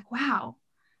it. I was like, wow.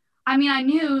 I mean, I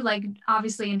knew, like,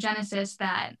 obviously in Genesis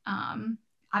that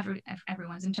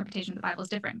everyone's interpretation of the Bible is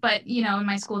different. But, in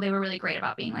my school, they were really great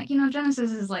about being like,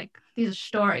 Genesis is like, these are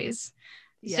stories.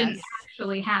 These didn't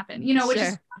actually happen, which is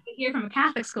hard to hear from a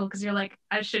Catholic school because you're like,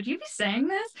 should you be saying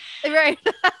this? Right.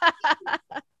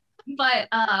 But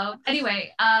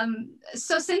anyway,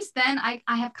 so since then, I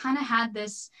have kind of had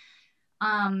this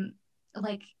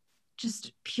like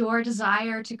just pure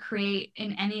desire to create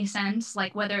in any sense,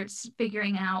 like whether it's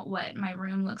figuring out what my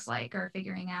room looks like or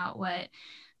figuring out what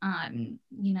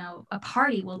a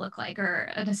party will look like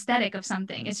or an aesthetic of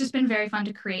something. It's just been very fun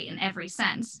to create in every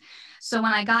sense. So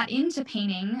when I got into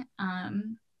painting,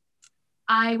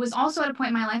 I was also at a point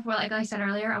in my life where, like I said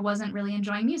earlier, I wasn't really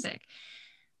enjoying music.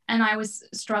 And I was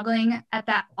struggling at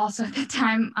that also at the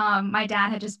time. My dad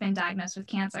had just been diagnosed with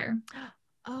cancer.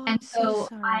 Oh, and I'm so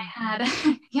sorry. I had,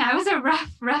 it was a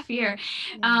rough year.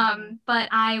 But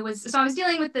I was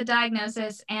dealing with the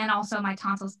diagnosis and also my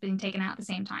tonsils being taken out at the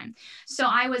same time. So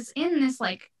I was in this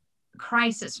like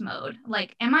crisis mode.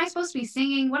 Like, am I supposed to be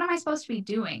singing? What am I supposed to be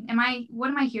doing? What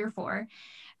am I here for?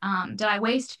 Did I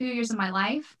waste a few years of my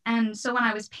life? And so when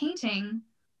I was painting,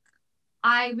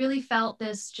 I really felt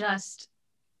this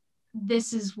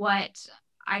is what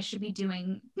I should be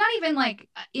doing. Not even like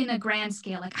in a grand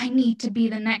scale, like I need to be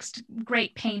the next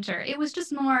great painter. It was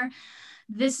just more,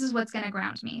 this is what's going to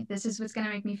ground me. This is what's going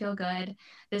to make me feel good.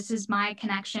 This is my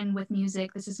connection with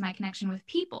music. This is my connection with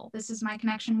people. This is my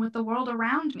connection with the world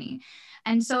around me.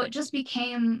 And so it just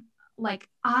became like,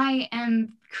 I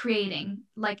am creating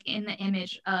like in the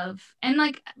image of, and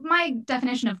like my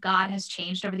definition of God has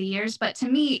changed over the years, but to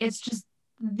me, it's just,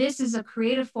 this is a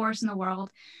creative force in the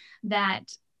world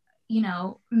that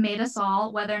made us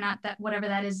all, whether or not that whatever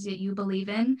that is that you believe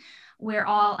in, we're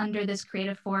all under this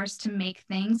creative force to make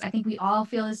things. I think we all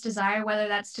feel this desire, whether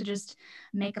that's to just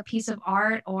make a piece of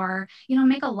art or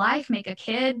make a life, make a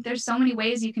kid. There's so many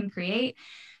ways you can create.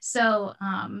 So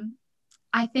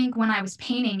I think when I was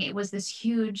painting, it was this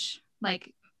huge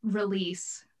like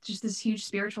release, just this huge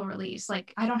spiritual release.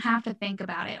 Like, I don't have to think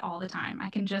about it all the time. I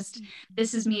can just,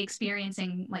 this is me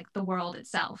experiencing like the world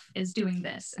itself is doing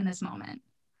this in this moment.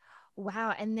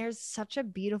 Wow. And there's such a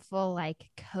beautiful like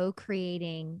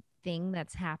co-creating thing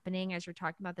that's happening as you're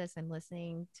talking about this. I'm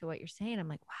listening to what you're saying. I'm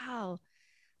like, wow,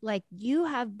 like you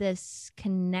have this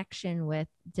connection with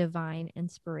divine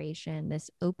inspiration, this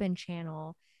open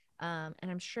channel. And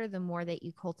I'm sure the more that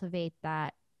you cultivate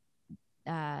that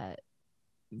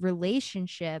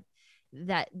relationship,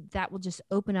 that will just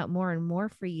open up more and more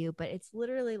for you. But it's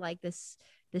literally like this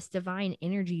divine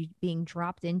energy being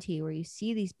dropped into you where you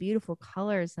see these beautiful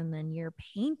colors and then you're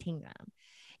painting them.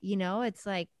 It's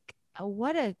like,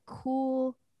 what a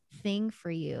cool thing for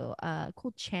you, a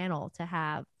cool channel to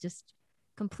have, just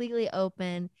completely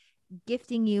open,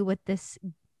 gifting you with this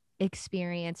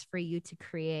experience for you to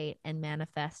create and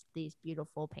manifest these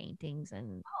beautiful paintings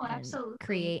and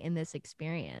create in this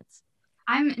experience.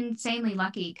 I'm insanely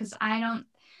lucky because I don't,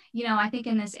 I think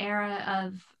in this era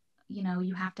of,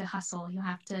 you have to hustle, you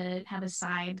have to have a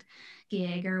side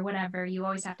gig or whatever. You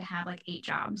always have to have like 8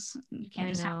 jobs. You can't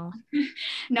just have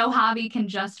no hobby can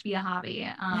just be a hobby.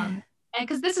 And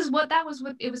because this is what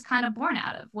it was kind of born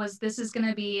out of, was this is going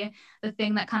to be the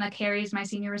thing that kind of carries my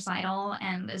senior recital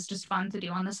and is just fun to do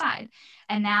on the side.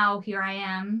 And now here I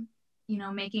am,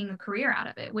 making a career out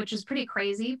of it, which is pretty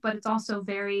crazy, but it's also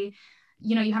very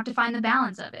you have to find the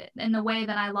balance of it. In the way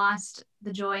that I lost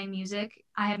the joy in music,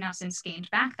 I have now since gained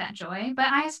back that joy, but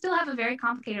I still have a very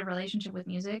complicated relationship with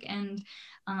music. And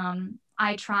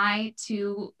I try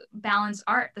to balance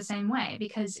art the same way,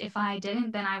 because if I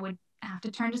didn't, then I would have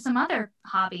to turn to some other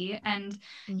hobby. And,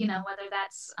 whether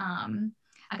that's,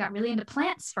 I got really into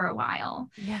plants for a while.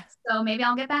 Yeah. So maybe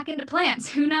I'll get back into plants,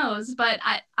 who knows? But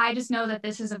I just know that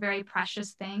this is a very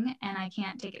precious thing, and I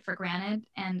can't take it for granted.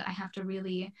 And I have to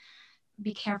really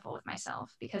be careful with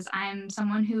myself, because I'm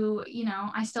someone who,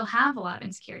 I still have a lot of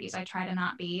insecurities. I try to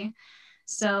not be.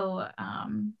 So,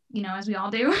 as we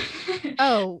all do.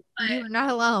 Oh, you're not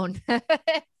alone. So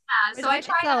I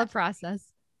try it's all a process.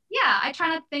 I try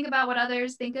not to think about what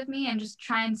others think of me and just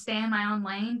try and stay in my own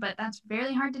lane, but that's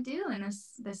really hard to do in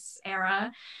this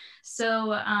era.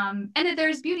 So, and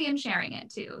there's beauty in sharing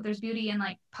it too. There's beauty in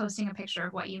like posting a picture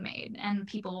of what you made and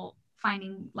people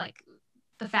finding like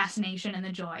the fascination and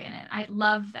the joy in it. I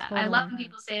love that. Totally. I love when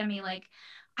people say to me like,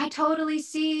 I totally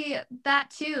see that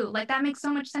too. Like that makes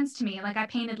so much sense to me. Like I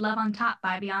painted Love on Top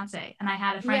by Beyonce, and I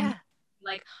had a friend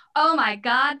like, oh my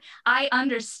God, I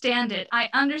understand it. I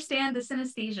understand the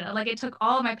synesthesia. Like it took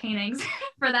all of my paintings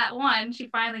for that one. She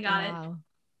finally got it.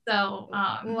 So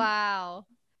wow.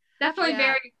 Definitely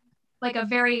very like a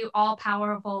very all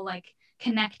powerful like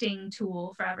connecting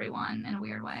tool for everyone in a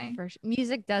weird way.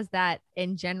 Music does that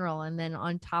in general, and then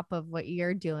on top of what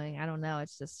you're doing, I don't know,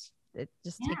 it just takes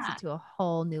it to a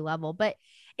whole new level. But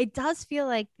it does feel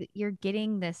like you're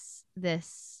getting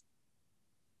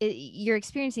you're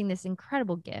experiencing this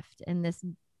incredible gift and this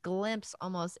glimpse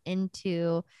almost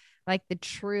into like the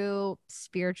true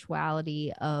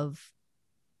spirituality of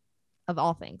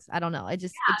all things. I don't know. It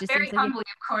just very seems humbly,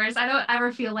 of course. I don't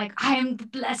ever feel like I am the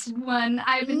blessed one.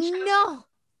 I've been chosen. No,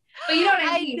 but you know what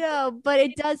I mean. I know, but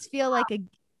it does feel like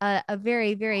a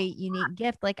very, very unique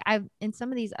gift. Like I've in some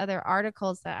of these other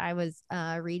articles that I was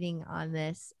reading on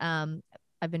this,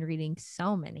 I've been reading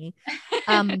so many.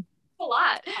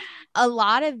 A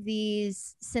lot of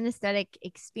these synesthetic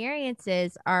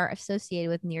experiences are associated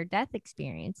with near-death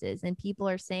experiences, and people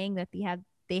are saying that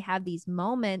they have these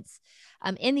moments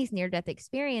in these near-death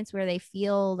experience where they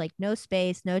feel like no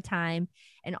space, no time,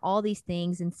 and all these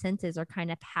things and senses are kind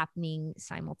of happening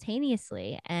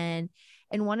simultaneously. And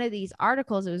in one of these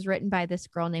articles, it was written by this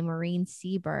girl named Maureen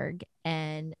Seberg,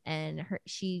 and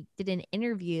she did an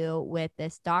interview with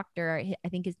this doctor. I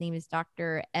think his name is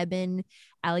Dr. Eben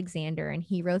Alexander, and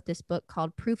he wrote this book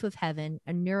called Proof of Heaven,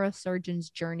 a neurosurgeon's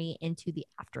journey into the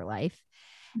afterlife.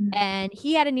 And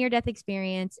he had a near-death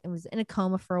experience and was in a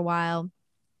coma for a while.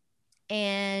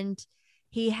 And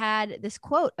he had this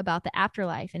quote about the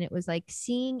afterlife, and it was like,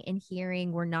 seeing and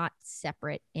hearing were not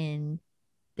separate in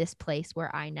this place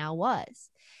where I now was.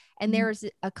 And there's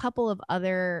a couple of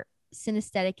other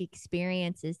synesthetic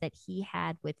experiences that he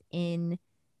had within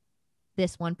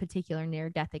this one particular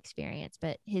near-death experience.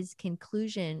 But his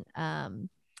conclusion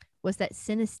was that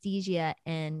synesthesia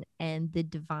and the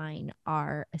divine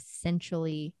are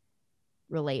essentially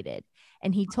related.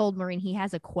 And he told Maureen, he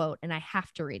has a quote, and I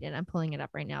have to read it. I'm pulling it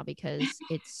up right now because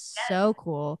it's so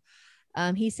cool.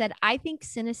 He said, I think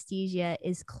synesthesia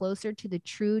is closer to the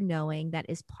true knowing that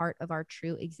is part of our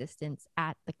true existence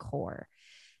at the core,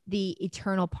 the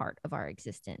eternal part of our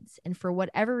existence. And for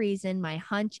whatever reason, my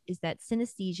hunch is that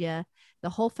synesthesia, the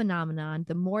whole phenomenon,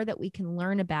 the more that we can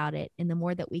learn about it and the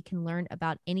more that we can learn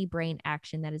about any brain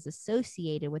action that is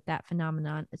associated with that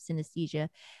phenomenon of synesthesia,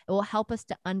 it will help us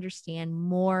to understand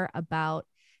more about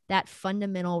that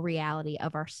fundamental reality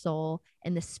of our soul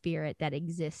and the spirit that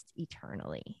exists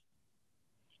eternally.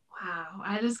 Wow,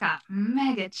 I just got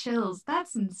mega chills.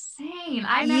 That's insane.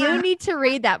 You need to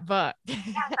read that book. Yes,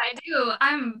 I do.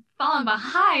 I'm falling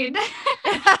behind.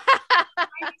 I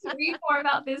need to read more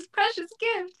about this precious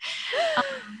gift.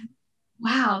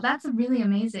 Wow, that's really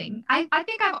amazing. I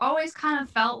think I've always kind of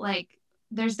felt like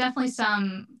there's definitely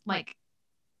some like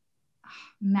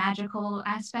magical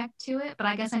aspect to it, but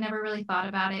I guess I never really thought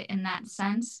about it in that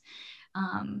sense,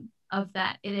 of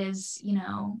that it is,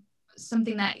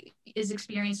 something that is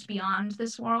experienced beyond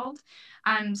this world.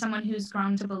 I'm someone who's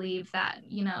grown to believe that,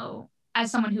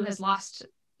 as someone who has lost,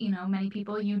 many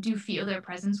people, you do feel their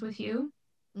presence with you.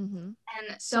 And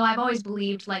so I've always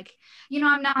believed like,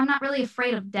 I'm not really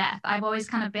afraid of death. I've always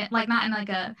kind of been like, not in like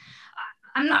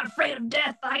I'm not afraid of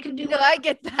death. I can do No, I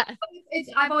get that.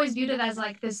 I've always viewed it as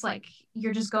like this, like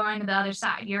you're just going to the other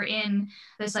side. You're in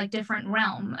this like different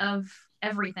realm of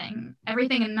everything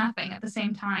and nothing at the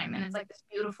same time. And it's like this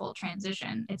beautiful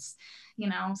transition. It's, you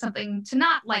know, something to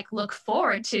not like look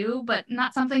forward to, but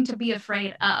not something to be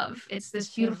afraid of. It's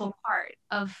this beautiful part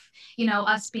of, you know,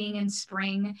 us being in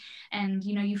spring, and,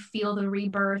 you know, you feel the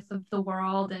rebirth of the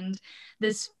world, and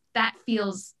that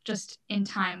feels just in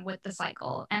time with the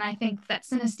cycle. And I think that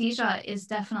synesthesia is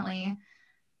definitely,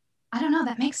 I don't know,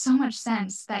 that makes so much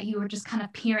sense that you were just kind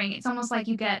of peering. It's almost like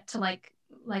you get to like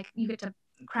you get to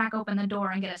crack open the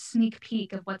door and get a sneak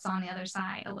peek of what's on the other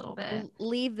side a little bit.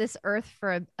 Leave this earth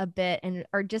for a bit, and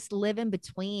or just live in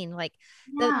between. Like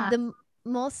Yeah.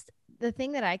 the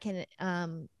thing that I can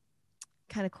kind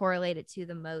of correlate it to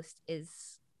the most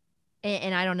is,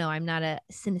 and I don't know, I'm not a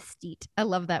synesthete. I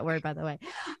love that word, by the way.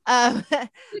 But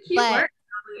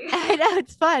I know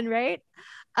it's fun, right?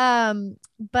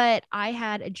 But I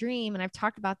had a dream, and I've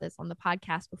talked about this on the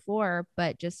podcast before,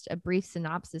 but just a brief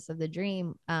synopsis of the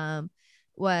dream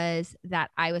was that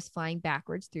I was flying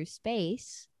backwards through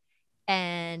space,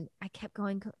 and I kept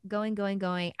going.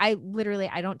 I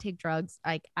don't take drugs.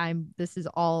 Like this is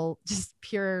all just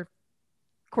pure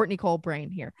Courtney Cole brain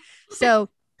here. So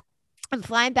I'm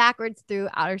flying backwards through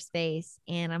outer space,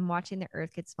 and I'm watching the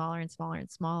earth get smaller and smaller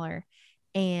and smaller.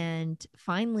 And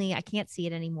finally, I can't see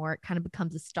it anymore. It kind of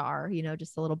becomes a star, you know,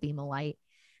 just a little beam of light.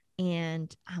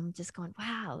 And I'm just going,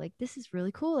 wow, like this is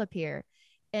really cool up here.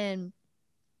 And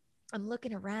I'm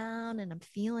looking around and I'm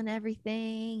feeling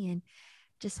everything and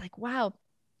just like, wow.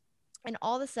 And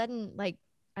all of a sudden, like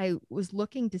I was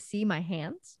looking to see my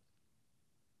hands,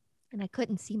 and I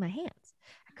couldn't see my hands.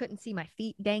 I couldn't see my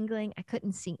feet dangling. I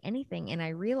couldn't see anything. And I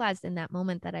realized in that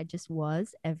moment that I just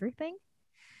was everything.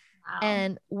 Wow.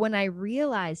 And when I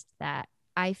realized that,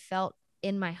 I felt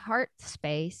in my heart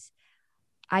space,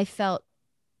 I felt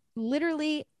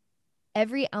literally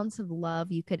every ounce of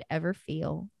love you could ever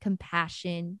feel,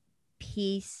 compassion,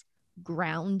 peace,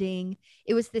 grounding.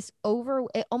 It was it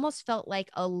almost felt like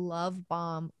a love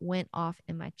bomb went off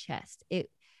in my chest.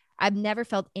 I've never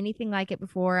felt anything like it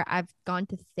before. I've gone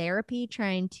to therapy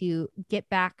trying to get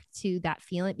back to that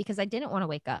feeling because I didn't want to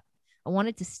wake up. I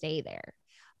wanted to stay there.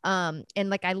 And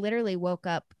like I literally woke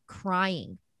up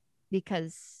crying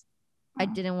because I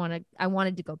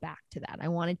wanted to go back to that. I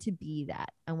wanted to be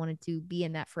that. I wanted to be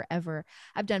in that forever.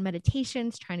 I've done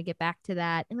meditations trying to get back to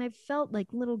that. And I've felt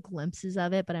like little glimpses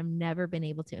of it, but I've never been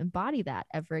able to embody that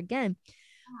ever again.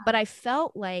 But I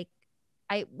felt like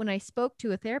when I spoke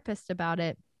to a therapist about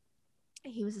it,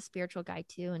 he was a spiritual guy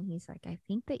too. And he's like, I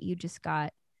think that you just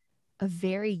got a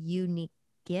very unique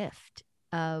gift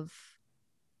of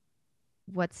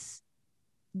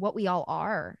what we all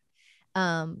are.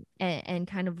 And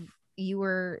kind of you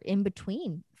were in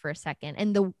between for a second.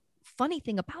 And the funny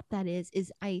thing about that is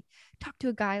I talked to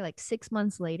a guy like 6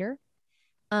 months later.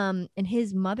 And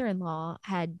his mother-in-law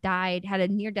had a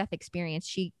near-death experience.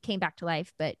 She came back to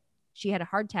life, but she had a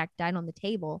heart attack, died on the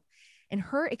table. And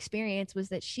her experience was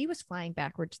that she was flying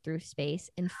backwards through space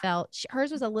and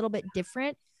hers was a little bit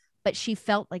different, but she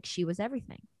felt like she was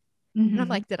everything. Mm-hmm. And I'm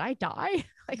like, did I die?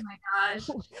 Like, oh my gosh.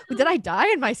 Did I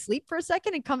die in my sleep for a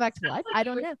second and come back to life? Like I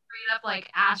don't know. Straight up like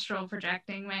astral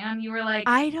projecting, man. You were like,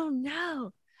 I don't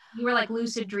know. You were like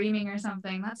lucid dreaming or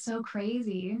something. That's so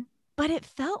crazy. But it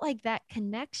felt like that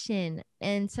connection.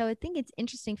 And so I think it's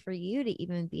interesting for you to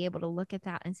even be able to look at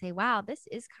that and say, wow, this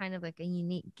is kind of like a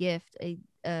unique gift,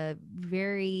 a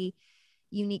very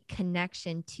unique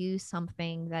connection to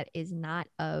something that is not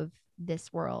of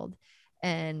this world.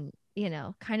 And, you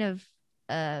know, kind of,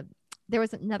 there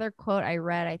was another quote I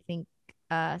read. I think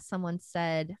someone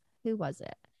said, who was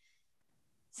it?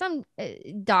 Some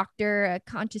doctor, a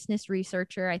consciousness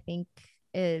researcher, I think,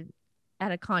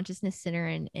 at a consciousness center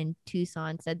in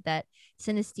Tucson, said that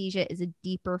synesthesia is a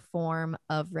deeper form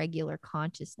of regular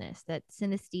consciousness, that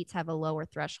synesthetes have a lower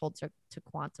threshold to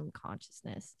quantum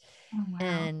consciousness. Oh,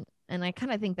 wow. And I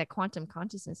kind of think that quantum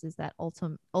consciousness is that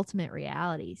ultimate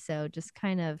reality. So just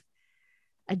kind of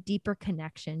a deeper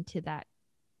connection to that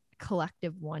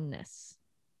collective oneness.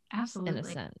 Absolutely. In a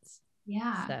sense.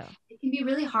 Yeah. So it can be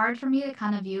really hard for me to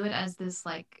kind of view it as this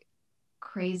like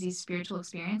crazy spiritual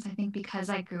experience. I think because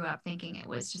I grew up thinking it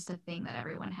was just a thing that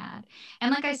everyone had.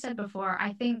 And like I said before,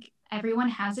 I think everyone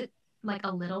has it like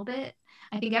a little bit.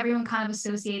 I think everyone kind of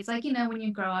associates, like, you know, when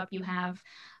you grow up, you have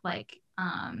like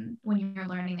when you're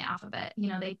learning the alphabet, you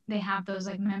know, they have those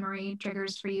like memory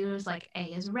triggers for you. It's like A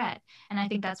is red. And I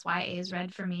think that's why A is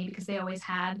red for me, because they always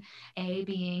had A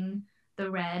being the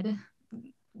red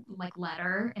like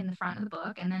letter in the front of the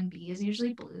book, and then B is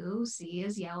usually blue, C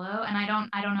is yellow. And I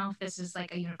don't know if this is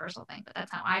like a universal thing, but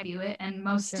that's how I view it, and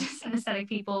most synesthetic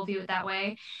people view it that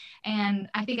way. And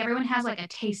I think everyone has like a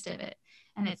taste of it.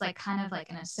 and it's like kind of like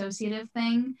an associative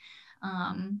thing.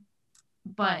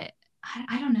 But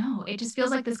I don't know. It just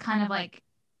feels like this kind of like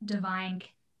divine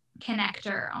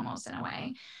connector almost in a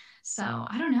way. So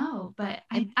I don't know, but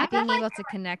I being definitely, able to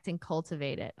connect and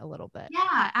cultivate it a little bit.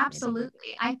 yeah,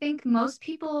 absolutely. I think most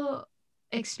people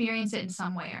experience it in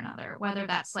some way or another, whether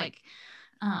that's like,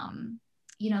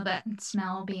 you know, that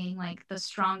smell being like the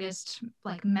strongest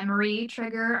like memory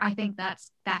trigger. I think that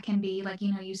can be like,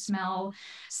 you know, you smell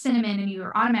cinnamon and you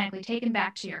are automatically taken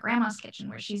back to your grandma's kitchen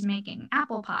where she's making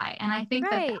apple pie. And I think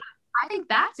Right. I think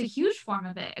that's a huge form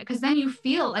of it, because then you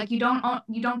feel like you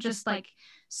don't just like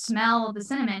smell the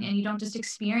cinnamon and you don't just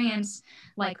experience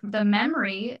like the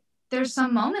memory. There's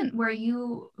some moment where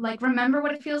you like remember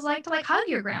what it feels like to like hug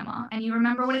your grandma, and you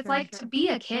remember what it's Sure. like to be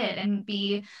a kid and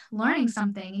be learning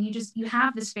something, and you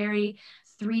have this very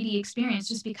 3D experience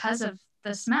just because of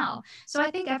the smell. So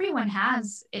I think everyone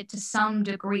has it to some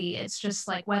degree. It's just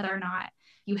like whether or not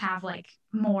you have like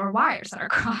more wires that are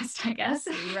crossed, I guess.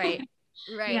 Right.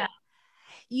 Yeah.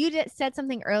 You said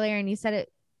something earlier, and you said it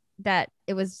that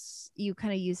it was, you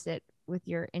kind of used it with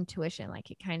your intuition, like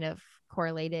it kind of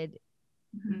correlated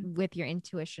with your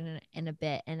intuition in a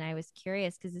bit. And I was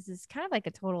curious because this is kind of like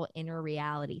a total inner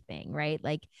reality thing, right?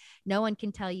 Like no one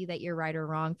can tell you that you're right or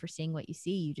wrong for seeing what you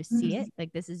see. You just see it.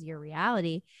 Like this is your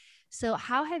reality. So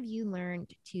how have you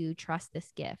learned to trust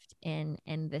this gift and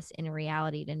this inner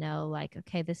reality to know like,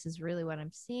 okay, this is really what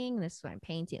I'm seeing. This is what I'm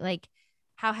painting. Like,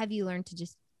 how have you learned to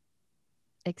just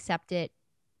accept it,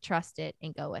 trust it,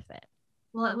 and go with it?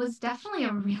 Well, it was definitely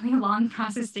a really long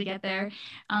process to get there.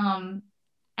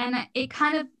 And it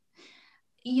kind of,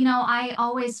 you know, I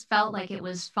always felt like it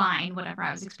was fine, whatever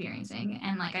I was experiencing.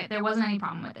 And like, there wasn't any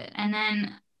problem with it. And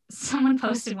then someone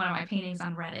posted one of my paintings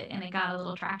on Reddit and it got a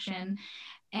little traction.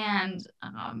 And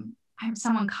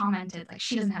someone commented, like,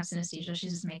 she doesn't have synesthesia,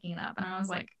 she's just making it up. And I was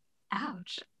like,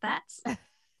 ouch, that's,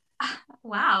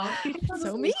 wow.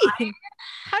 So mean.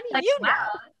 How do Like, you know? wow,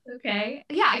 okay.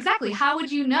 Yeah, exactly. How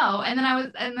would you know? And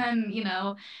then, you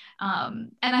know,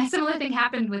 and a similar thing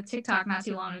happened with TikTok not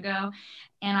too long ago.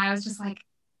 And I was just like,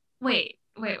 wait.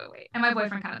 And my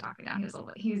boyfriend kind of talked me down. He was a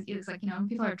little, he was like, you know,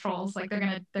 people are trolls. Like they're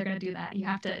gonna do that. You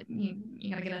have to,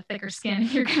 you gotta get a thicker skin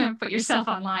if you're gonna put yourself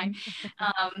online.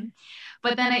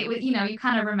 But then it was, you know, you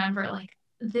kind of remember like,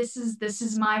 this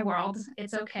is my world.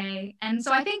 It's okay. And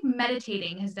so I think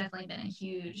meditating has definitely been a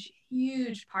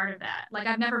huge part of that. Like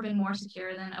I've never been more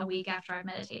secure than a week after I've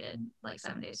meditated like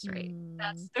 7 days straight.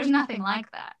 There's nothing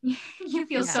like that. You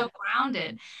feel so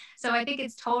grounded. So I think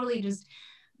it's totally just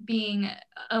being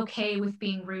okay with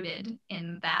being rooted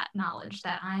in that knowledge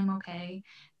that I'm okay,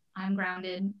 I'm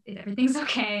grounded, everything's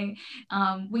okay.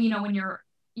 Well, you know, when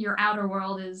your outer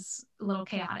world is a little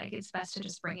chaotic, it's best to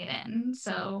just bring it in.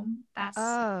 So that's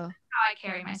how I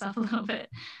carry myself a little bit.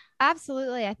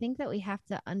 Absolutely. I think that we have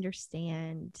to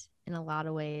understand in a lot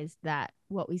of ways that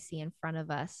what we see in front of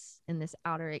us in this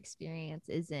outer experience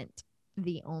isn't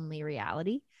the only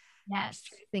reality. Yes.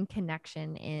 Truth and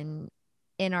connection in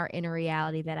our inner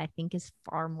reality that I think is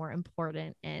far more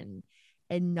important and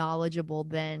knowledgeable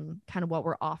than kind of what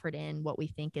we're offered in what we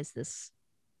think is this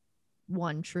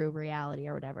one true reality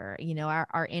or whatever. You know,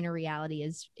 our inner reality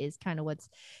is kind of what's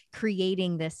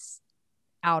creating this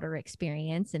outer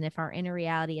experience. And if our inner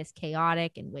reality is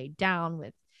chaotic and weighed down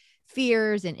with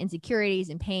fears and insecurities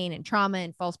and pain and trauma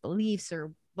and false beliefs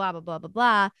or blah, blah, blah, blah,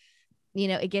 blah, you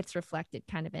know, it gets reflected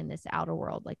kind of in this outer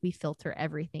world. Like we filter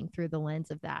everything through the lens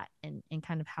of that and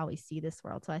kind of how we see this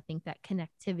world. So I think that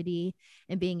connectivity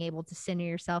and being able to center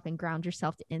yourself and ground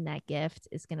yourself in that gift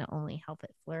is going to only help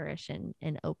it flourish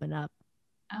and open up.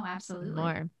 Oh, absolutely.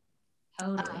 More.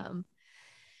 Totally.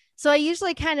 So I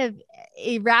usually kind of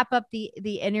wrap up the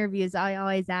interviews. I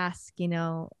always ask, you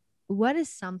know, what is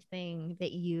something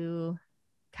that you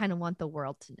kind of want the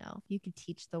world to know? If you could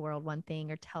teach the world one thing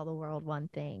or tell the world one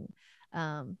thing,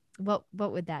 what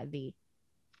would that be?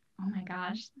 Oh my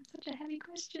gosh, that's such a heavy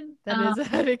question. That is a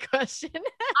heavy question.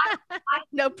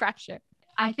 No pressure.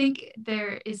 I think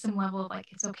there is some level of like,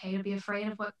 it's okay to be afraid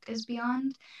of what is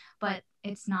beyond, but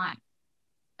it's not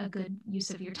a good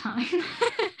use of your time.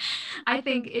 I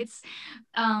think it's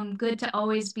good to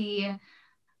always be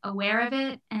aware of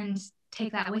it and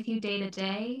take that with you day to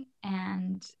day,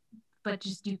 but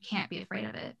just you can't be afraid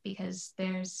of it, because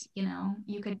there's, you know,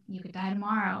 you could die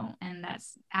tomorrow and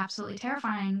that's absolutely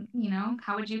terrifying. You know,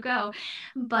 how would you go?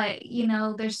 But you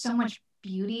know, there's so much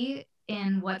beauty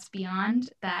in what's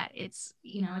beyond that it's,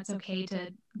 you know, it's okay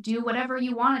to do whatever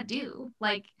you want to do.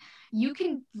 Like you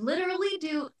can literally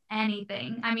do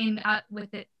anything. I mean,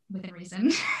 within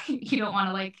reason. You don't want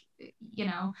to like, you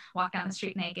know, walk down the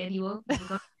street naked. You will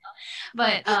go.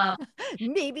 But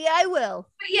Maybe I will.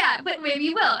 but maybe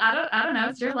you will. I don't know.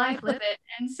 It's your life, live it.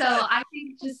 And so I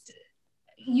think just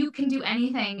you can do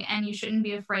anything, and you shouldn't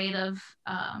be afraid of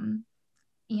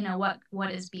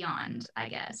what is beyond, I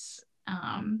guess.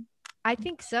 I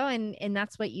think so, and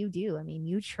that's what you do. I mean,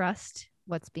 you trust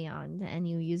what's beyond, and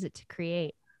you use it to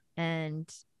create, and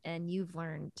you've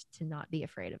learned to not be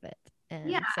afraid of it. And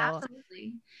so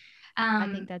absolutely. I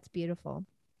think that's beautiful.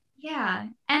 Yeah.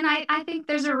 And I think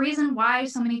there's a reason why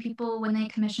so many people, when they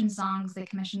commission songs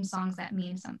that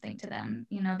mean something to them.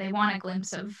 They want a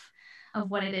glimpse of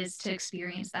what it is to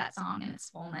experience that song in its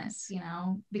fullness,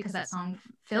 because that song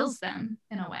fills them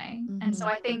in a way. Mm-hmm. And so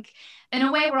I think in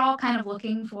a way we're all kind of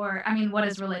looking for, what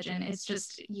is religion? It's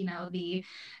just, the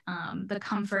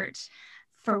comfort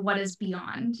for what is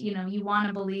beyond. You want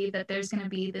to believe that there's going to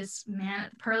be this man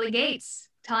at the pearly gates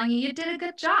telling you did a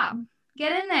good job.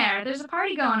 Get in there. There's a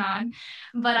party going on.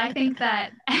 But I think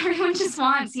that everyone just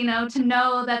wants, to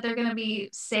know that they're going to be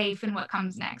safe in what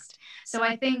comes next. So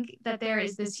I think that there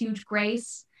is this huge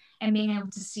grace in being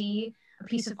able to see a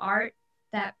piece of art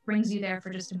that brings you there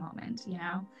for just a moment,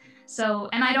 So,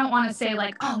 and I don't want to say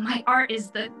like, oh, my art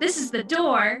is this is the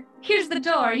door. Here's the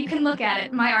door. You can look at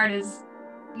it. My art is,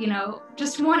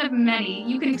 just one of many.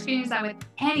 You can experience that with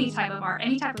any type of art,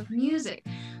 any type of music.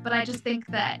 But I just think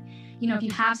that, if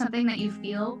you have something that you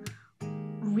feel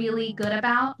really good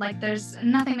about, like there's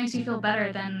nothing makes you feel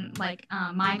better than like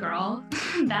My Girl,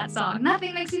 that song.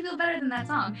 Nothing makes you feel better than that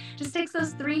song. Just takes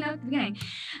those 3 notes at the beginning.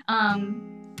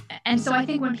 And so I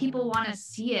think when people want to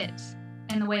see it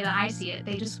in the way that I see it,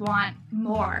 they just want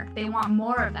more. They want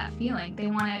more of that feeling. They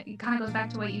want it kind of goes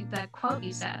back to that quote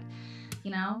you said.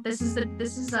 This is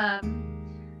a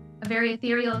very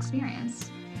ethereal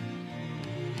experience.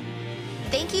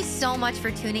 Thank you so much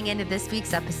for tuning into this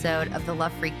week's episode of the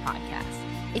Love Freak podcast.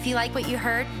 If you like what you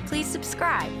heard, please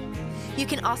subscribe. You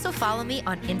can also follow me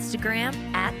on Instagram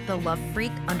at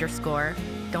 @thelovefreak_.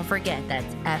 Don't forget,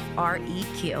 that's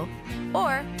FREQ.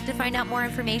 Or to find out more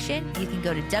information, you can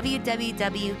go to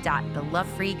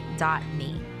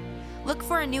www.thelovefreak.me. Look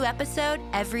for a new episode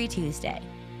every Tuesday.